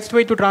is the best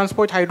way to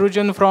transport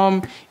hydrogen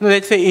from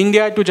let's say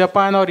India to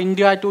Japan or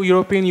India to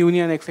European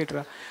Union,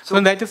 etc. So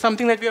that is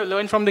something that we have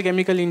learned from the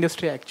chemical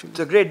industry actually.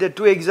 So great. The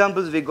 2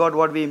 examples we got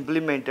what we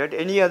implemented.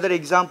 Any other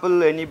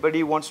example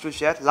anybody wants to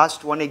share?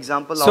 Last one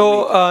example.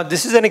 So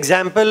this is an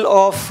example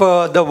of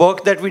the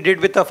work that we did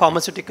with a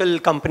pharmaceutical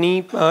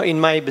company in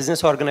my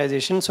business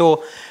organization.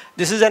 So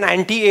this is an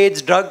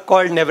anti-AIDS drug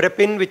called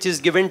Nevirapine, which is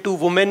given to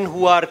women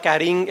who are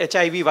carrying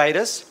HIV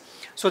virus,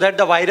 so that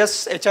the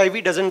virus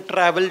HIV doesn't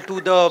travel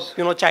to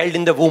the child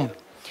in the womb.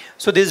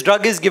 So this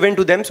drug is given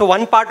to them. So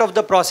one part of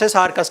the process,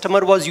 our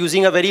customer was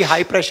using a very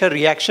high pressure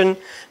reaction,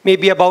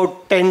 maybe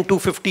about 10 to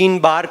 15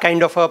 bar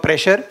kind of a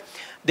pressure.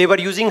 They were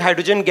using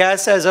hydrogen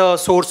gas as a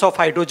source of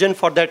hydrogen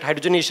for that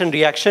hydrogenation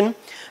reaction.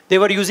 They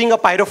were using a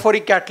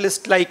pyrophoric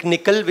catalyst like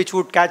nickel, which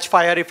would catch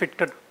fire if it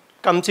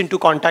comes into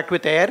contact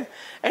with air.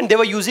 And they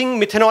were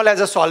using methanol as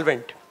a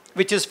solvent,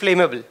 which is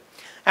flammable.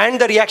 And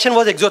the reaction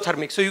was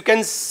exothermic. So you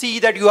can see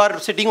that you are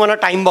sitting on a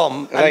time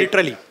bomb,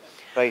 literally.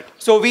 Right.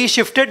 So we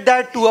shifted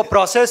that to a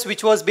process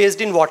which was based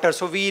in water.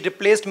 So we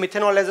replaced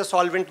methanol as a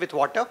solvent with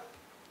water.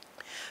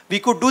 We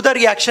could do the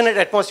reaction at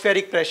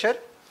atmospheric pressure.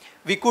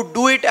 We could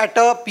do it at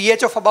a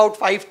pH of about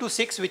 5 to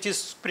 6, which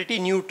is pretty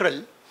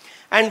neutral.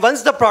 And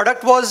once the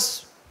product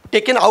was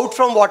taken out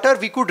from water,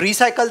 we could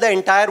recycle the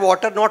entire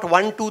water, not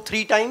 1, 2,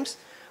 3 times,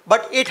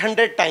 but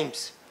 800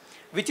 times,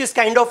 which is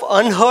kind of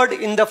unheard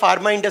in the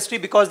pharma industry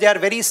because they are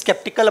very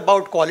skeptical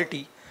about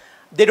quality.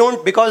 They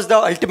don't, because the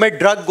ultimate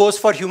drug goes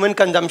for human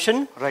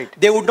consumption. Right.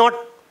 They would not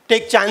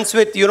take chance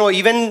with,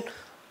 even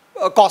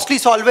costly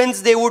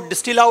solvents they would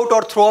distill out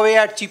or throw away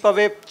at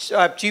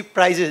cheap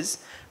prices,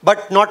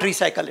 but not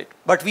recycle it.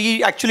 But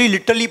we actually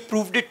literally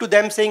proved it to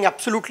them, saying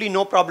absolutely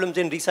no problems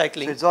in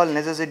recycling. So it's all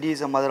necessity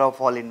is a mother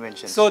of all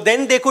inventions. So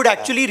then they could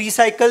actually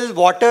recycle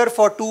water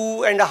for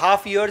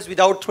 2.5 years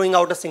without throwing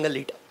out a single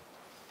liter.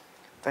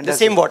 Fantastic.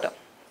 The same water.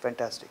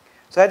 Fantastic.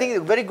 So I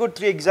think very good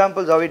 3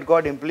 examples how it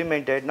got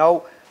implemented.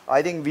 Now,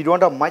 I think we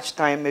don't have much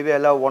time. Maybe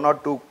I'll have 1 or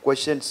 2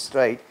 questions,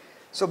 right?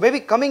 So maybe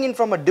coming in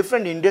from a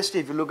different industry,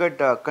 if you look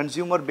at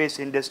consumer-based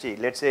industry,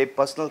 let's say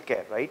personal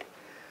care, right?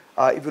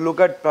 If you look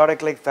at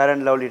product like Fair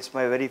and Lovely, it's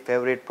my very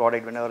favorite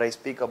product whenever I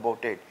speak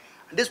about it.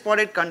 And this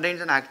product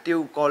contains an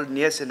active called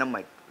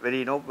niacinamide,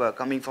 very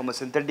coming from a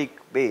synthetic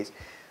base.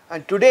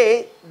 And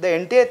today the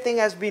entire thing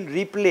has been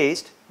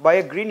replaced by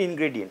a green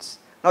ingredients.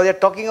 Now they are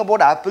talking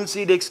about apple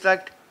seed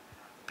extract,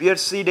 pear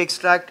seed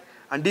extract,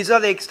 and these are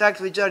the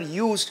extracts which are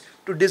used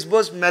to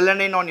disperse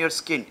melanin on your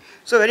skin.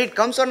 So when it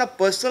comes on a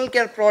personal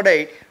care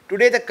product,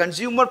 today the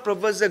consumer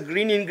prefers the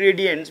green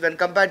ingredients when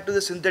compared to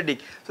the synthetic.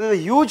 So there's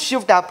a huge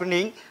shift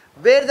happening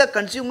where the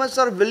consumers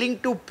are willing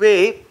to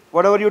pay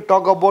whatever you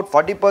talk about,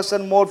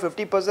 40% more,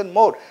 50%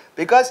 more,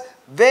 because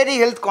very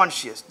health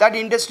conscious. That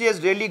industry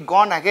has really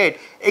gone ahead.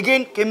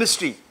 Again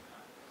chemistry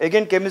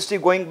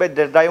going by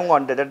the driving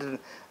on that is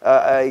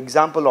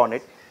example on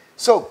it.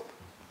 So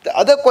the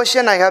other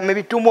question I have,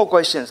 maybe 2 more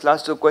questions,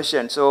 last 2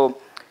 questions. So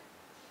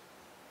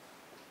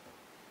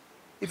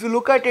if you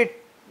look at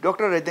it,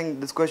 Doctor, I think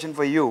this question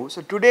for you.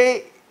 So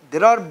today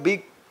there are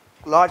big,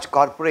 large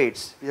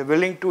corporates which are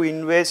willing to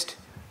invest,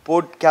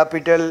 put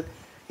capital,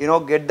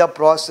 get the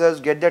process,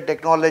 get the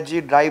technology,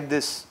 drive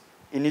this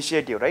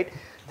initiative, right?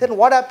 then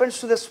what happens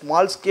to the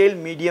small scale,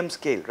 medium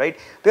scale, right?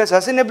 Because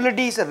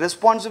sustainability is a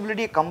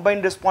responsibility, a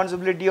combined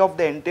responsibility of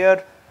the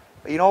entire,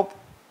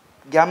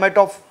 gamut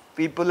of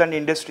people and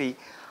industry.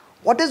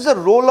 What is the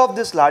role of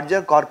this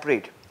larger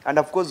corporate and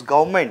of course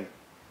government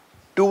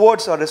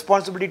towards or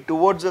responsibility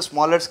towards the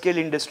smaller scale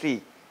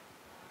industry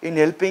in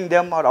helping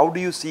them, or how do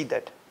you see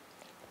that?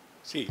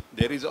 See,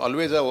 there is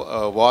always a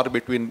war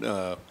between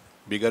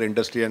bigger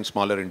industry and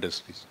smaller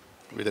industries,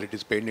 whether it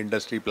is paint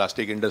industry,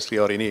 plastic industry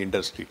or any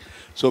industry.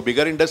 So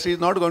bigger industry is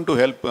not going to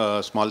help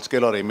small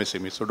scale or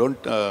MSME. So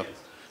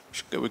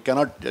we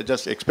cannot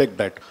just expect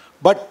that.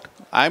 But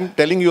I am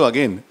telling you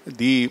again,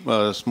 the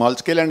small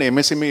scale and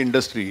MSME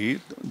industry,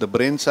 the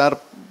brains are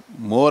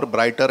more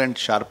brighter and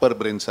sharper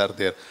brains are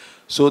there.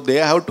 So they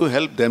have to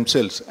help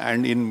themselves,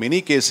 and in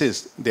many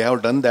cases they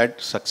have done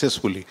that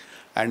successfully.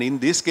 And in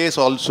this case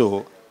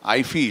also,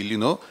 I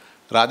feel,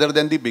 rather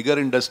than the bigger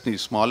industry,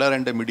 smaller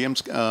and the medium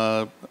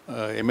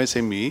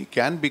MSME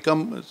can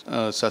become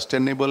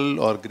sustainable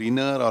or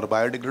greener or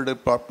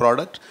biodegradable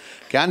products,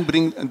 can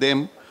bring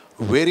them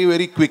very,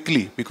 very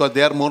quickly because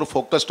they are more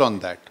focused on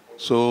that.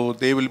 So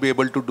they will be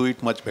able to do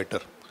it much better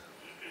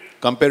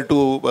compared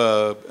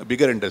to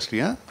bigger industry.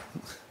 Huh?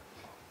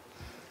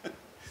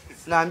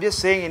 No, I'm just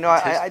saying,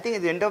 I think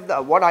at the end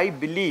of what I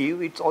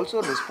believe, it's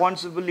also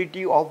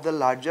responsibility of the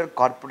larger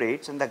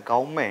corporates and the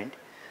government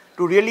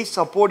to really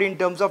support in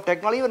terms of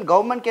technology. Even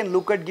government can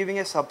look at giving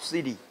a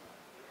subsidy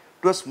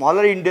to a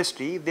smaller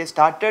industry. If they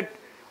started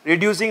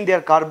reducing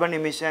their carbon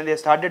emission, they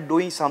started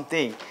doing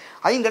something.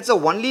 I think that's the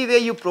only way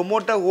you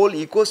promote a whole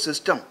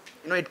ecosystem.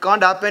 It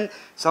can't happen,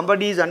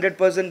 somebody is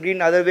 100%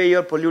 green, other way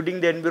you're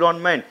polluting the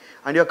environment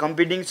and you're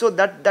competing. So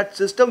that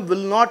system will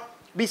not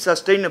be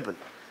sustainable.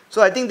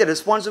 So I think the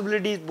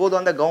responsibility is both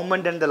on the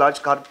government and the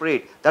large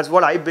corporate. That's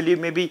what I believe.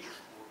 Maybe,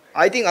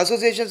 I think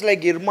associations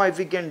like IRMA, if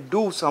we can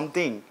do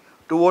something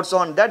towards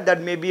on that,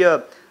 that may be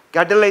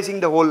catalyzing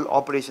the whole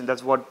operation.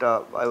 That's what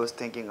I was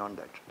thinking on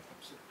that.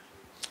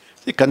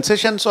 The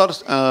concessions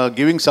or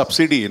giving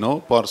subsidy,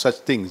 for such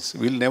things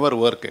will never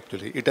work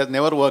actually. It has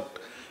never worked.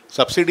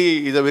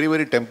 Subsidy is a very,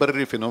 very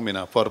temporary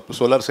phenomena. For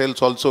solar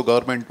cells also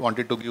government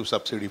wanted to give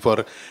subsidy.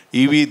 For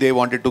EV they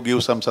wanted to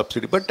give some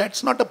subsidy. But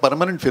that's not a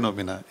permanent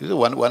phenomena.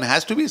 One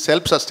has to be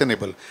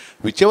self-sustainable.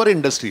 Whichever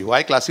industry,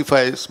 why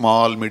classify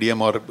small,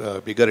 medium or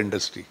bigger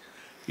industry?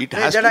 It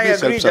has to be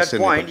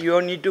self-sustainable. I agree that point.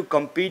 You need to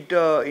compete,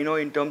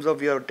 in terms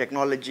of your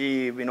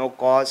technology,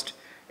 cost,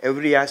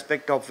 every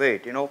aspect of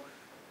it,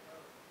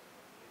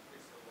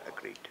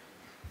 Agreed.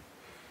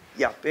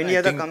 Yeah. Any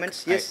other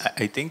comments? Yes.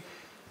 I think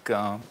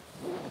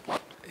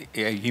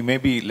he may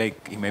be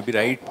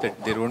right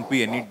that there won't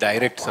be any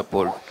direct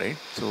support, right?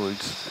 So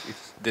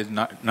there's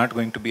not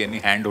going to be any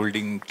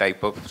hand-holding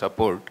type of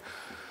support.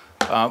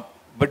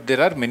 But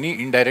there are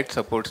many indirect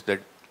supports that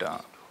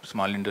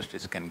small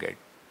industries can get.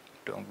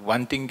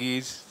 One thing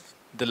is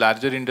the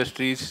larger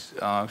industries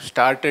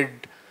started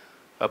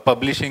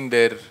publishing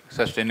their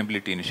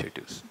sustainability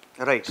initiatives.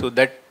 Right. So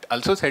that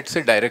also sets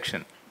a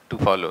direction to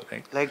follow,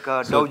 right? Like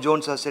Dow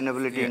Jones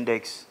Sustainability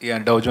Index. Yeah,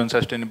 Dow Jones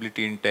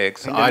Sustainability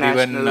Index or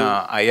even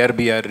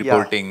IRBR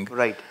reporting. Yeah,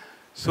 right.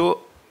 So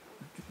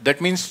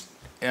that means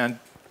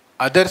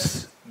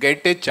others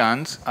get a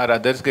chance or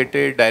others get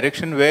a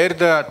direction where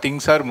the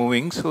things are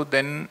moving. So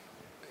then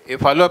a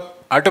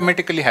follow-up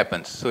automatically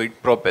happens. So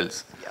it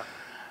propels. Yeah.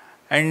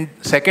 And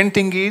second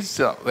thing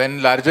is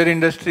when larger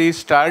industries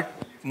start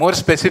more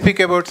specific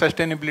about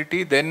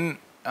sustainability, then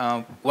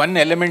one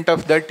element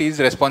of that is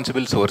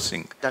responsible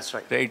sourcing. That's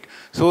right. Right.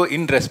 So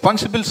in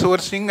responsible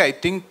sourcing, I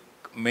think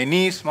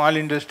many small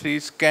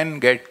industries can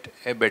get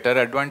a better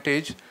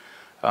advantage.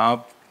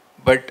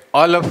 But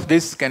all of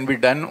this can be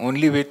done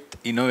only with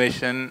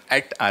innovation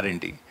at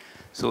R&D.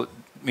 So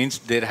means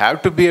there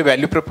have to be a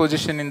value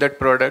proposition in that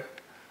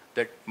product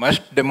that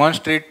must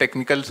demonstrate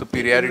technical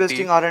superiority.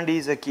 Investing R&D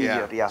is a key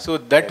here. Yeah. So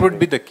that would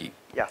be the key.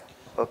 Yeah.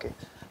 Okay.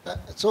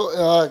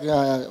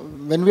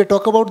 When we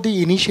talk about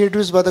the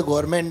initiatives by the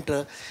government,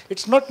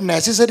 it's not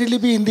necessarily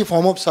be in the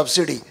form of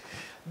subsidy.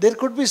 There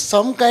could be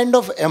some kind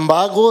of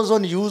embargoes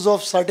on use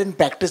of certain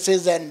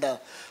practices and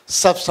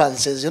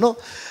substances,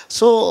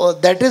 So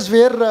that is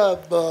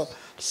where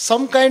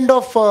some kind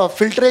of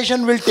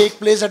filtration will take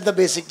place at the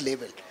basic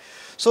level.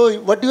 So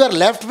what you are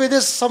left with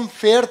is some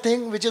fair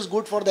thing which is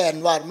good for the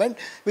environment,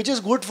 which is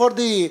good for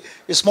the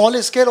small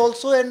scale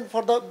also and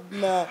for the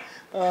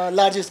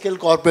large scale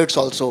corporates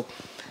also.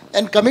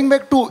 And coming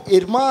back to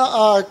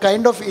IRMA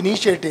kind of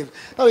initiative,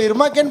 now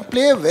IRMA can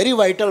play a very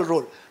vital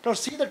role. Now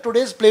see the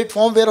today's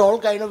platform where all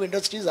kind of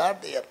industries are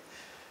there.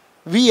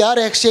 We are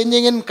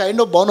exchanging and kind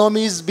of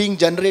bonomies being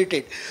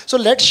generated. So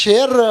let's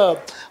share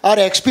our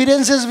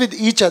experiences with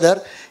each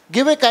other,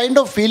 give a kind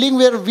of feeling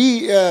where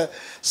we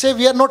say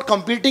we are not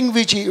competing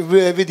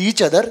with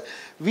each other.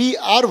 We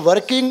are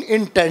working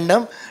in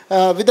tandem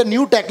with the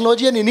new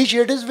technology and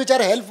initiatives which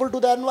are helpful to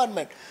the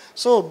environment.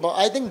 So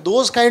I think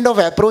those kind of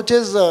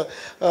approaches a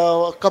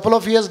couple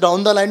of years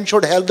down the line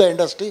should help the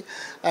industry.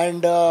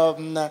 And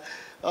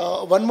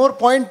One more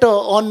point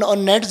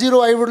on net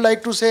zero, I would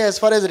like to say, as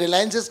far as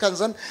Reliance is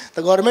concerned,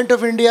 the government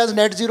of India's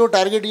net zero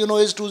target,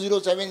 is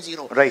 2070.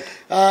 Right.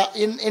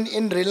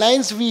 In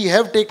Reliance, we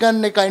have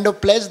taken a kind of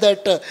pledge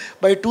that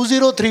by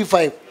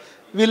 2035,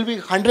 we'll be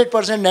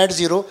 100% net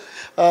zero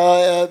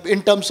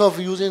in terms of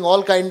using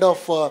all kind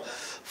of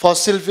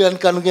fossil fuel and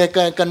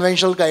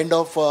conventional kind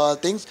of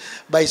things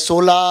by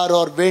solar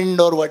or wind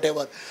or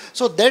whatever.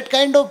 So that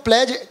kind of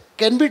pledge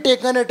can be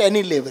taken at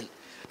any level.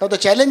 Now the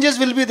challenges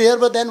will be there,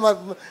 but then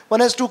one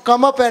has to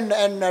come up and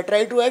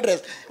try to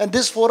address. And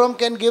this forum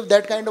can give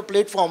that kind of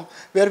platform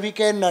where we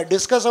can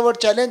discuss our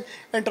challenge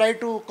and try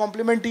to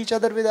complement each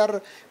other with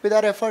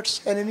our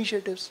efforts and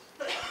initiatives.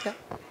 Yeah.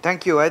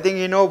 Thank you. I think,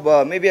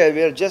 maybe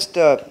we are just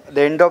at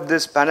the end of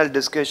this panel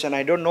discussion.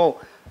 I don't know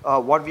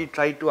what we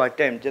try to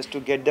attempt just to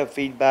get the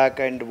feedback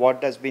and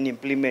what has been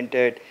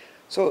implemented.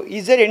 So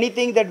is there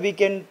anything that we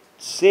can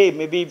say,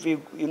 maybe if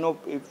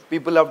if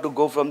people have to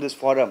go from this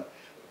forum,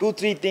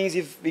 2-3 things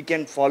if we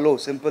can follow,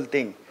 simple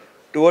thing,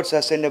 towards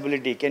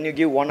sustainability. Can you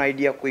give one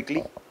idea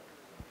quickly?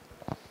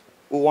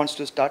 Who wants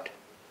to start?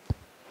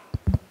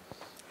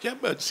 Yeah,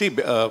 but see,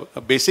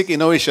 basic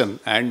innovation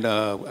and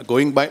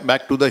going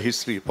back to the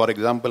history. For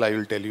example, I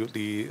will tell you,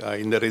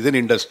 in the resin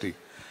industry,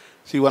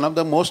 see, one of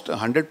the most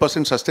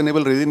 100%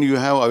 sustainable resin you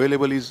have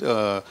available is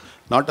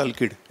not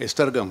alkyd,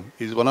 ester gum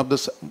is one of the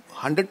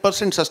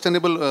 100%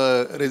 sustainable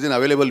resin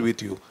available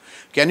with you.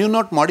 Can you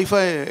not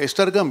modify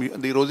ester gum?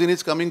 The rosin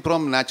is coming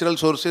from natural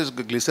sources,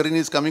 glycerin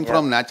is coming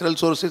from natural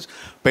sources.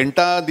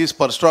 Penta, this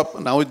Perstrop,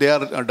 now they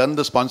are done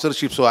the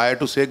sponsorship, so I have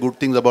to say good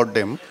things about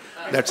them.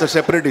 That's a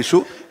separate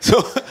issue.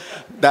 So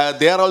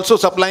they are also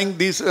supplying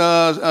these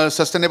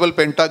sustainable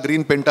Penta,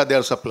 green Penta they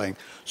are supplying.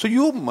 So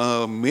you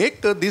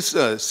make these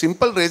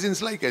simple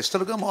resins like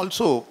ester gum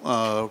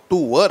also to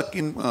work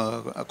in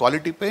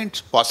quality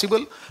paints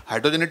possible,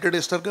 hydrogenated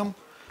ester gum,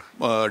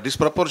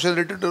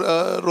 disproportionated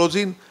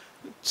rosin.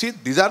 See,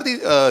 these are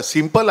the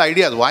simple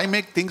ideas. Why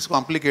make things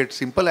complicated?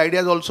 Simple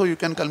ideas also you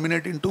can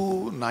culminate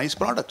into nice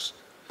products.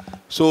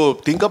 So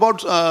think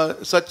about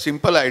such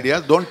simple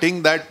ideas. Don't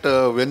think that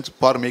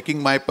for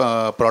making my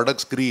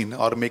products green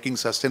or making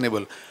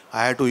sustainable,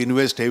 I have to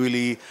invest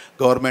heavily,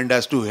 government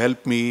has to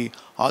help me.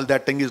 All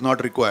that thing is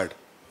not required.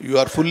 You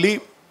are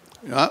fully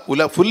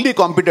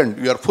competent.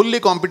 You are fully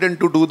competent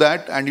to do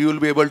that, and you will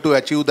be able to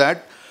achieve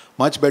that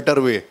much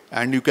better way.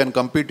 And you can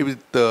compete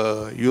with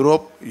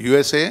Europe,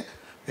 USA,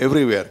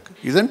 everywhere.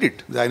 Isn't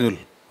it, Zainul?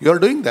 You are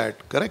doing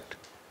that, correct?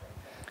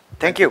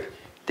 Thank you.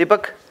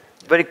 Deepak,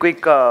 very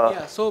quick.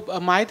 Yeah, so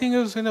my thing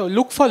is,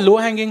 look for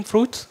low-hanging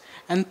fruits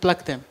and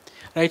pluck them.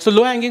 Right, so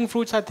low-hanging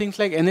fruits are things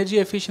like energy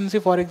efficiency,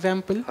 for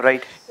example.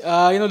 Right.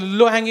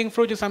 Low-hanging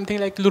fruit is something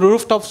like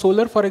rooftop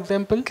solar, for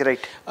example.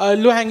 Correct.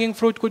 Low-hanging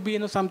fruit could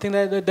be, something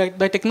like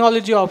the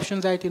technology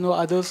options that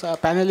others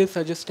panelists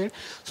suggested.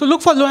 So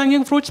look for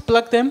low-hanging fruits,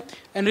 pluck them,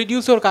 and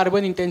reduce your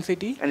carbon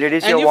intensity. And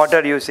reduce your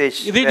water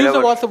usage. Reduce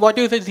the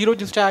water usage, zero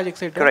discharge,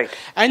 etc. Correct.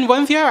 And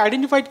once you have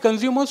identified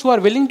consumers who are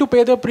willing to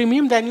pay the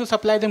premium, then you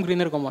supply them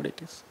greener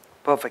commodities.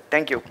 Perfect.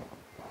 Thank you.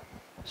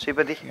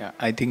 Sripati? Yeah,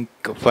 I think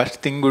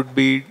first thing would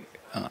be,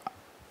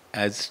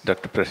 as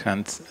Dr.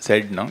 Prashant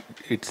said,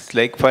 it's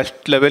like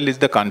first level is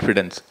the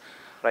confidence.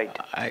 Right.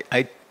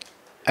 I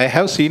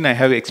have seen, I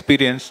have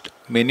experienced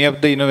many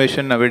of the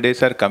innovation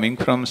nowadays are coming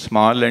from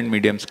small and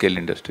medium scale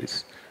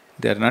industries.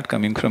 They are not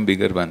coming from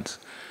bigger ones.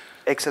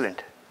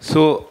 Excellent.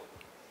 So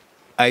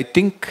I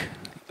think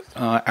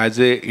as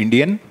a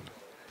Indian,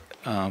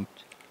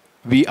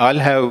 we all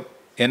have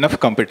enough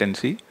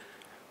competency.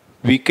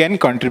 We can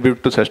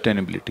contribute to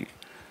sustainability.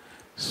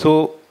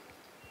 So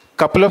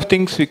couple of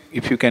things,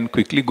 if you can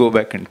quickly go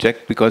back and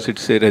check, because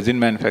it's a resin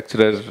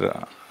manufacturers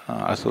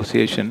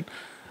association.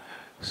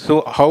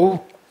 So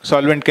how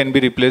solvent can be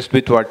replaced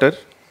with water,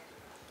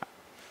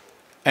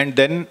 and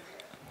then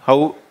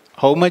how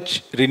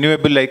much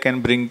renewable I can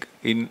bring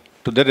in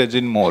to the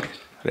resin more,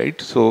 right?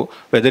 So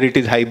whether it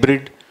is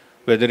hybrid,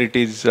 whether it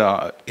is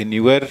a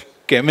newer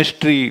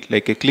chemistry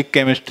like a click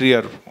chemistry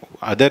or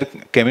other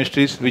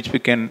chemistries which we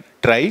can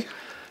try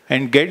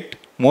and get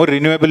more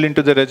renewable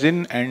into the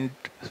resin and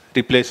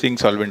replacing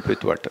solvent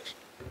with water.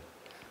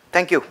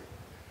 Thank you.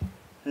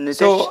 Nitesh?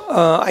 So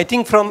I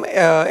think from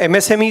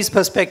MSME's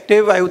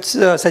perspective, I would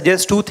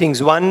suggest two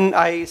things. One,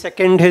 I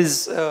second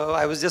his,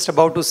 I was just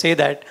about to say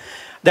that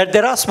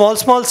there are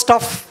small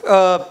stuff,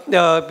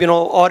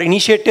 or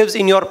initiatives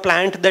in your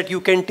plant that you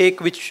can take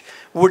which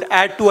would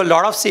add to a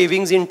lot of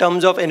savings in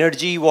terms of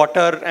energy,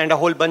 water, and a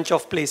whole bunch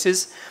of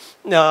places.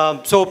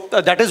 So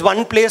that is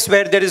one place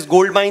where there is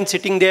gold mine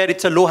sitting there.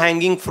 It's a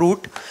low-hanging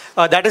fruit.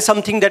 That is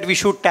something that we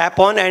should tap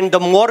on. And the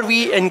more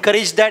we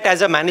encourage that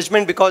as a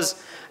management,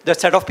 because the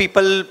set of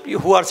people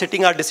who are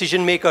sitting are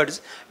decision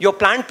makers, your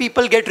plant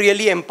people get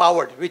really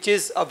empowered, which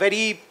is a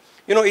very,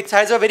 it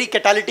has a very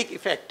catalytic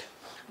effect.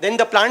 Then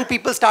the plant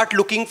people start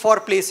looking for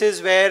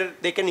places where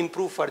they can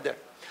improve further.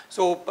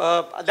 So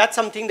that's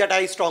something that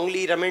I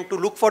strongly recommend, to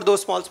look for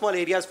those small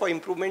areas for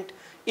improvement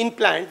in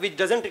plant, which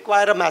doesn't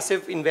require a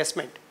massive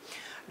investment.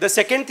 The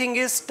second thing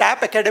is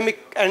tap academic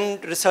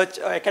and research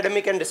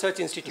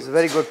institutes. It's a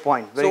very good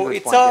point.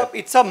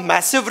 It's a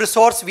massive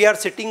resource we are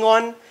sitting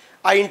on.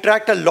 I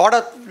interact a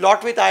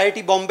lot with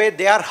IIT Bombay.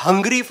 They are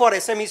hungry for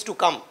SMEs to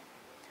come.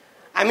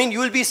 I mean, you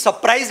will be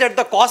surprised at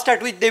the cost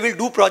at which they will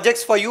do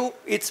projects for you.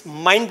 It's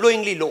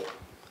mind-blowingly low.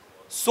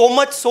 So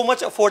much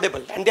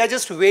affordable. And they are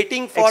just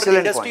waiting for the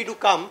industry to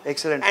come.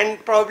 Excellent.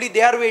 And probably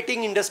they are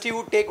waiting, industry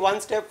would take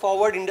one step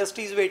forward.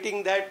 Industry is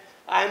waiting that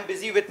I am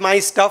busy with my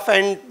stuff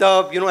and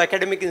the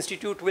academic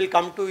institute will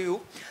come to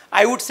you.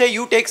 I would say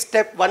you take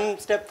one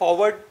step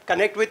forward,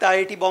 connect with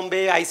IIT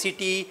Bombay,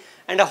 ICT,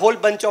 and a whole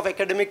bunch of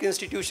academic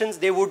institutions.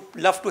 They would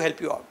love to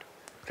help you out.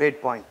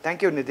 Great point.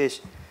 Thank you,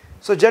 Nitish.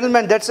 So,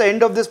 gentlemen, that's the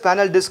end of this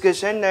panel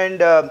discussion, and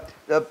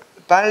the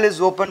panel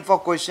is open for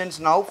questions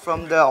now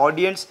from the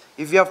audience.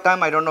 If you have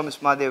time, I don't know, Ms.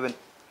 Mahadevan.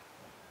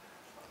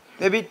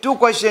 Maybe 2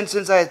 questions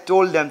since I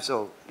told them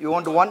so. You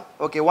want one?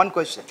 Okay, 1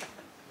 question.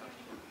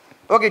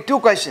 Okay, 2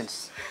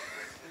 questions.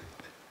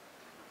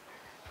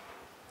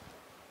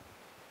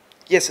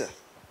 Yes, sir.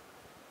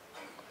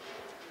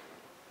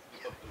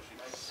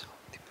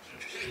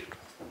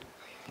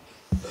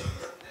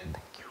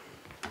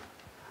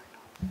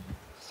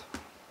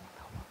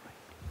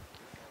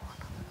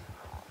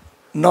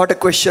 Not a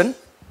question,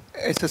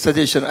 it's a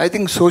suggestion. I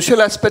think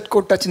social aspect को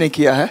touch नहीं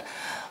किया है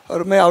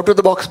और मैं out of the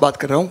box बात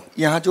कर रहा हूँ.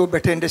 यहाँ जो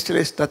बैठे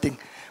इंडस्ट्रियलिस्ट नथिंग,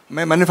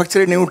 मैं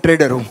मैन्युफैक्चरर नहीं हूँ,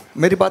 ट्रेडर हूँ.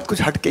 मेरी बात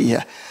कुछ हट के ही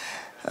है.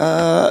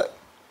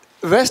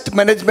 वेस्ट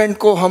मैनेजमेंट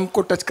को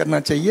हमको टच करना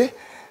चाहिए.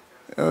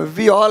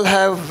 We all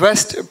have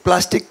waste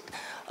plastic.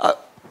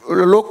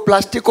 लोग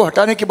प्लास्टिक को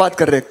हटाने की बात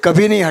कर रहे हैं,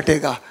 कभी नहीं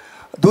हटेगा.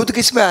 दूध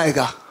किस में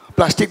आएगा?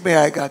 प्लास्टिक में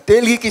आएगा.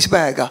 तेल ही किस में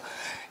आएगा?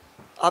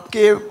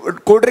 आपके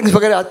कोल्ड ड्रिंक्स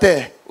वगैरह आते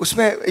हैं,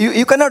 उसमें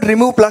you can not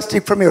remove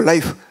plastic from your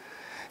life.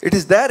 It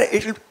is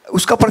there.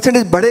 उसका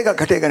परसेंटेज बढ़ेगा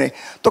घटेगा नहीं.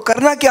 तो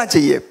करना क्या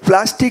चाहिए?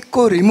 प्लास्टिक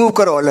को रिमूव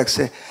करो अलग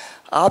से.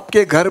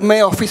 आपके घर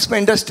में, ऑफिस में,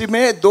 इंडस्ट्री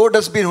में 2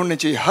 डस्टबिन होने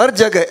चाहिए हर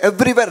जगह,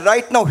 everywhere.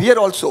 Right now here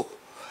also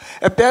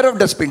a pair of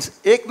dustbin.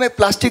 एक में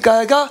प्लास्टिक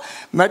आएगा,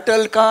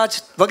 मेटल,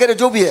 कांच वगैरह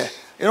जो भी है,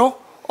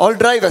 all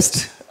dry waste,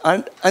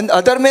 and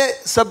other में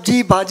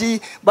सब्जी भाजी,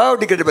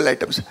 बायोडिग्रेडेबल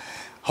आइटम्स.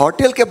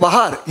 होटल के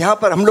बाहर, यहाँ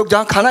पर हम लोग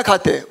जहाँ खाना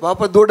खाते हैं वहाँ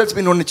पर 2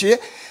 डस्टबिन होने चाहिए.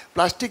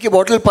 प्लास्टिक की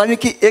बोतल पानी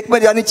की एक में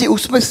जानी चाहिए,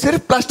 उसमें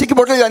सिर्फ प्लास्टिक की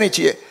बोतल जानी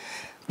चाहिए.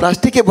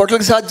 प्लास्टिक की बोतल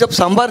के साथ जब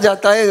सांभर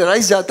जाता है,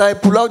 राइस जाता है,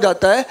 पुलाव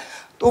जाता है,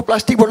 तो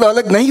प्लास्टिक बोतल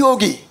अलग नहीं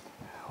होगी,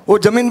 वो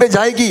ज़मीन पे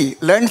जाएगी.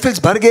 लैंडफिल्स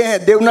भर गए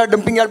हैं. देवनाथ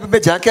डंपिंग यार्ड पे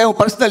जाके आया हूँ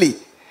पर्सनली.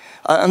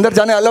 अंदर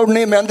जाने अलाउड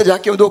नहीं, मैं अंदर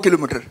जाके हूँ 2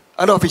 किलोमीटर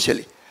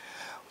अनऑफिशियली.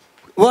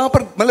 वहाँ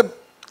पर मतलब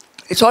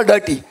इट्स ऑल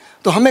डर्टी.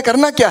 तो हमें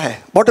करना क्या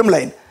है? बॉटम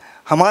लाइन,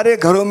 हमारे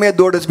घरों में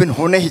 2 डस्टबिन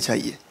होने ही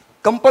चाहिए,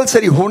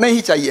 कंपलसरी होने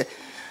ही चाहिए.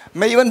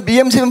 मैं इवन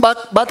बीएमसी में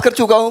बात कर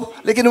चुका हूँ,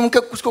 लेकिन उनके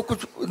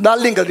कुछ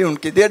दाल नहीं कर रही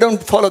उनकी. They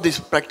don't follow this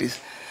practice.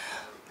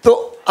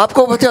 तो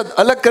आपको बचा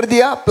अलग कर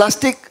दिया.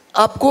 प्लास्टिक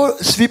आपको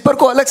स्वीपर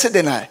को अलग से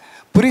देना है.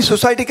 पूरी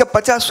सोसाइटी के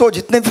 50-100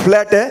 जितने भी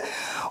फ्लैट है,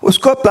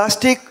 उसको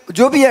प्लास्टिक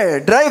जो भी है,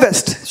 dry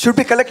waste should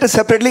be collected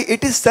separately.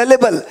 It is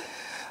saleable.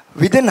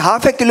 With in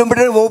half A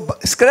kilometre वो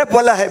स्क्रैप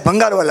वाला है,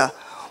 भंगार वाला,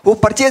 वो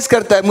परचेज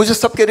करता है. मुझे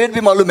सबके रेट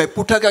भी मालूम है,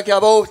 पुट्ठा का क्या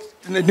भाव,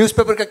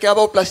 न्यूज़पेपर का क्या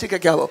भाव, प्लास्टिक का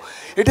क्या भाव.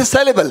 It is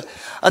saleable.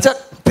 अच्छा,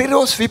 फिर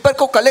वो स्वीपर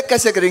को कलेक्ट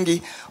कैसे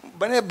करेंगी?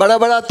 बने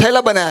बड़ा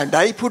थैला बनाया,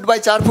 2.5 फुट बाई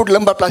 4 फुट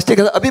लंबा प्लास्टिक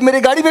का. अभी मेरी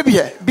गाड़ी में भी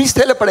है 20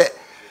 थैले पड़े.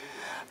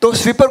 तो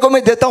स्वीपर को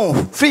मैं देता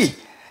हूँ फ्री,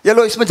 ये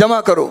लो इसमें जमा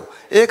करो.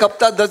 1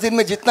 हफ्ता 10 दिन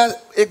में जितना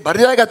एक भर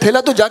जाएगा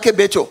थैला, तो जाके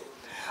बेचो.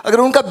 अगर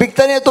उनका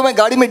बिकता नहीं है तो मैं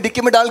गाड़ी में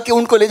डिक्की में डाल के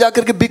उनको ले जा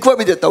करके बिकवा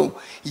भी देता हूँ.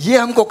 ये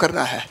हमको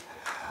करना है.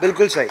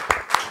 बिल्कुल सही.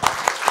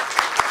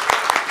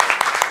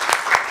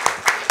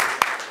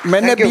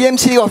 मैंने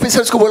बीएमसी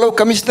ऑफिसर्स को बोला,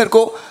 कमिश्नर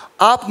को,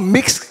 आप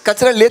मिक्स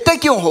कचरा लेते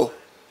क्यों हो?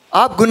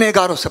 आप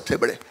गुनहगार हो सबसे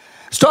बड़े.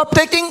 Stop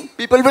taking.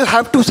 People will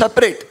have to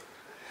separate.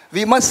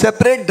 We must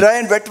separate dry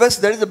and wet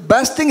waste. That is the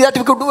best thing that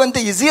we could do and the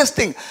easiest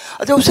thing.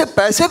 अच्छा, उससे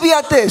पैसे भी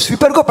आते हैं,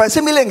 स्वीपर को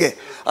पैसे मिलेंगे.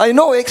 आई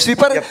नो एक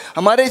स्वीपर,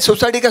 हमारे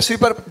सोसाइटी का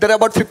sweeper, there are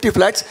about 50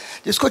 flats,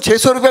 जिसको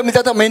 600 रुपये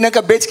मिलता था महीने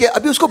का, बेच के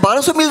अभी उसको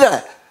 1200 मिल रहा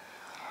है.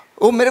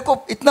 वो मेरे को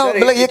इतना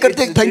मतलब ये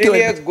करते हैं. Thank you.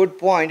 A good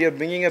point. You're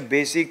bringing a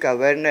basic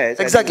awareness.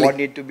 Exactly. What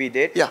need to be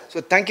there. Yeah.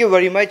 So thank you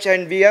very much.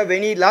 And we have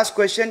any last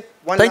question?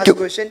 Last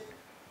question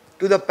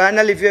to the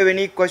panel. If you have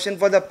any question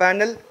for the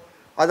panel,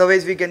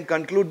 otherwise we can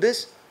conclude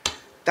this.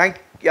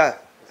 Yeah.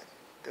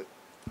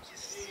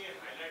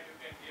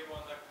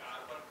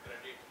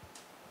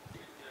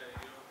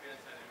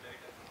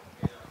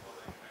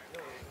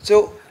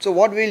 So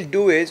what we'll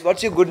do is,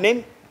 what's your good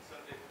name?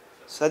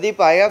 Sadeep,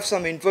 I have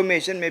some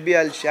information, maybe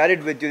I'll share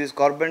it with you. This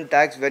carbon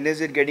tax, when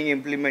is it getting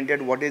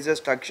implemented, what is the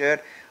structure,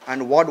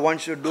 and what one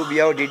should do. We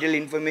have detailed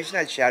information,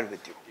 I'll share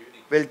with you.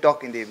 We'll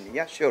talk in the evening.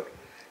 Yeah, sure.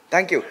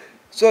 Thank you.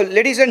 So,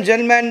 ladies and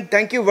gentlemen,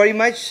 thank you very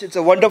much.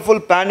 It's a wonderful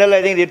panel.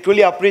 I think they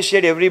truly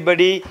appreciate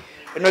everybody,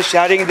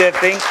 sharing their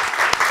thing.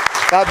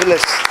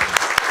 Fabulous.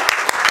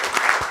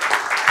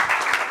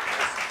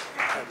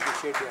 I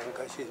appreciate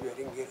Yanka. She's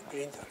wearing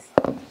green saree.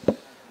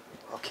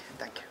 Okay,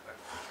 thank you.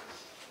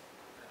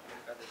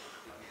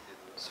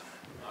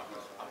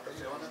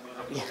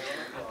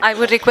 I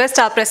would request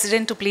our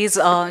president to please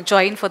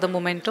join for the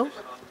memento.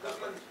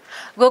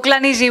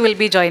 Gokulani ji will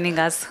be joining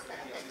us.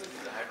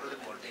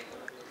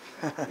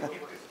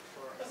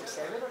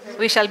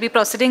 We shall be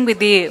proceeding with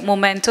the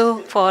memento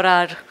for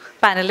our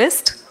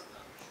panelist.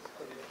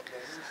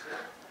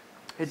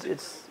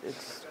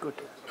 It's good.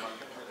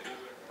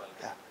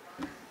 Yeah.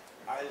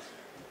 I'll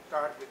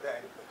start with the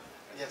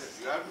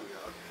yes.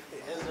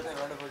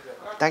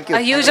 Thank you. A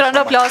huge round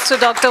of applause to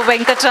Dr.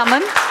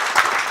 Venkatraman.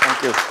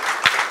 Thank you.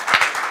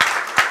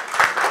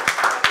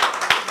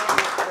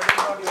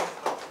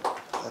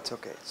 That's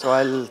okay. So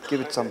I'll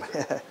give it some.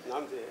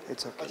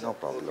 It's okay, no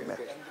problem. Yeah.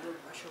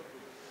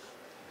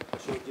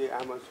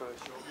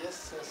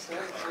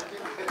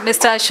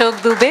 Mr. Ashok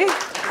Dubey.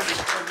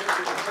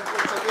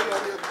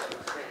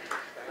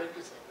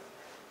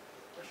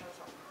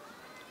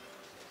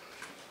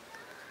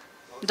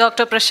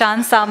 Dr.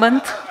 Prashant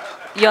Samant,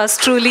 yours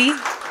truly.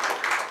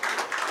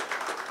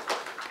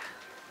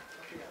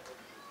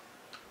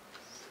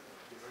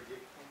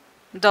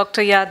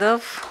 Dr.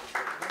 Yadav.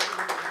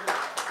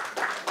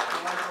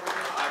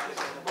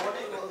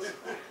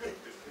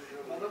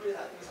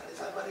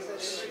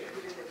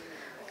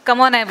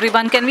 Come on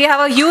everyone, can we have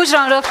a huge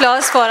round of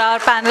applause for our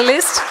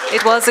panelists?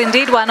 It was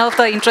indeed one of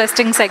the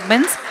interesting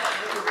segments.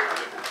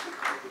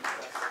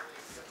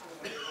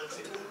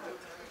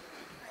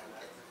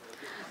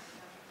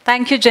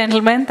 Thank you,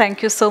 gentlemen.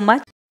 Thank you so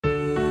much.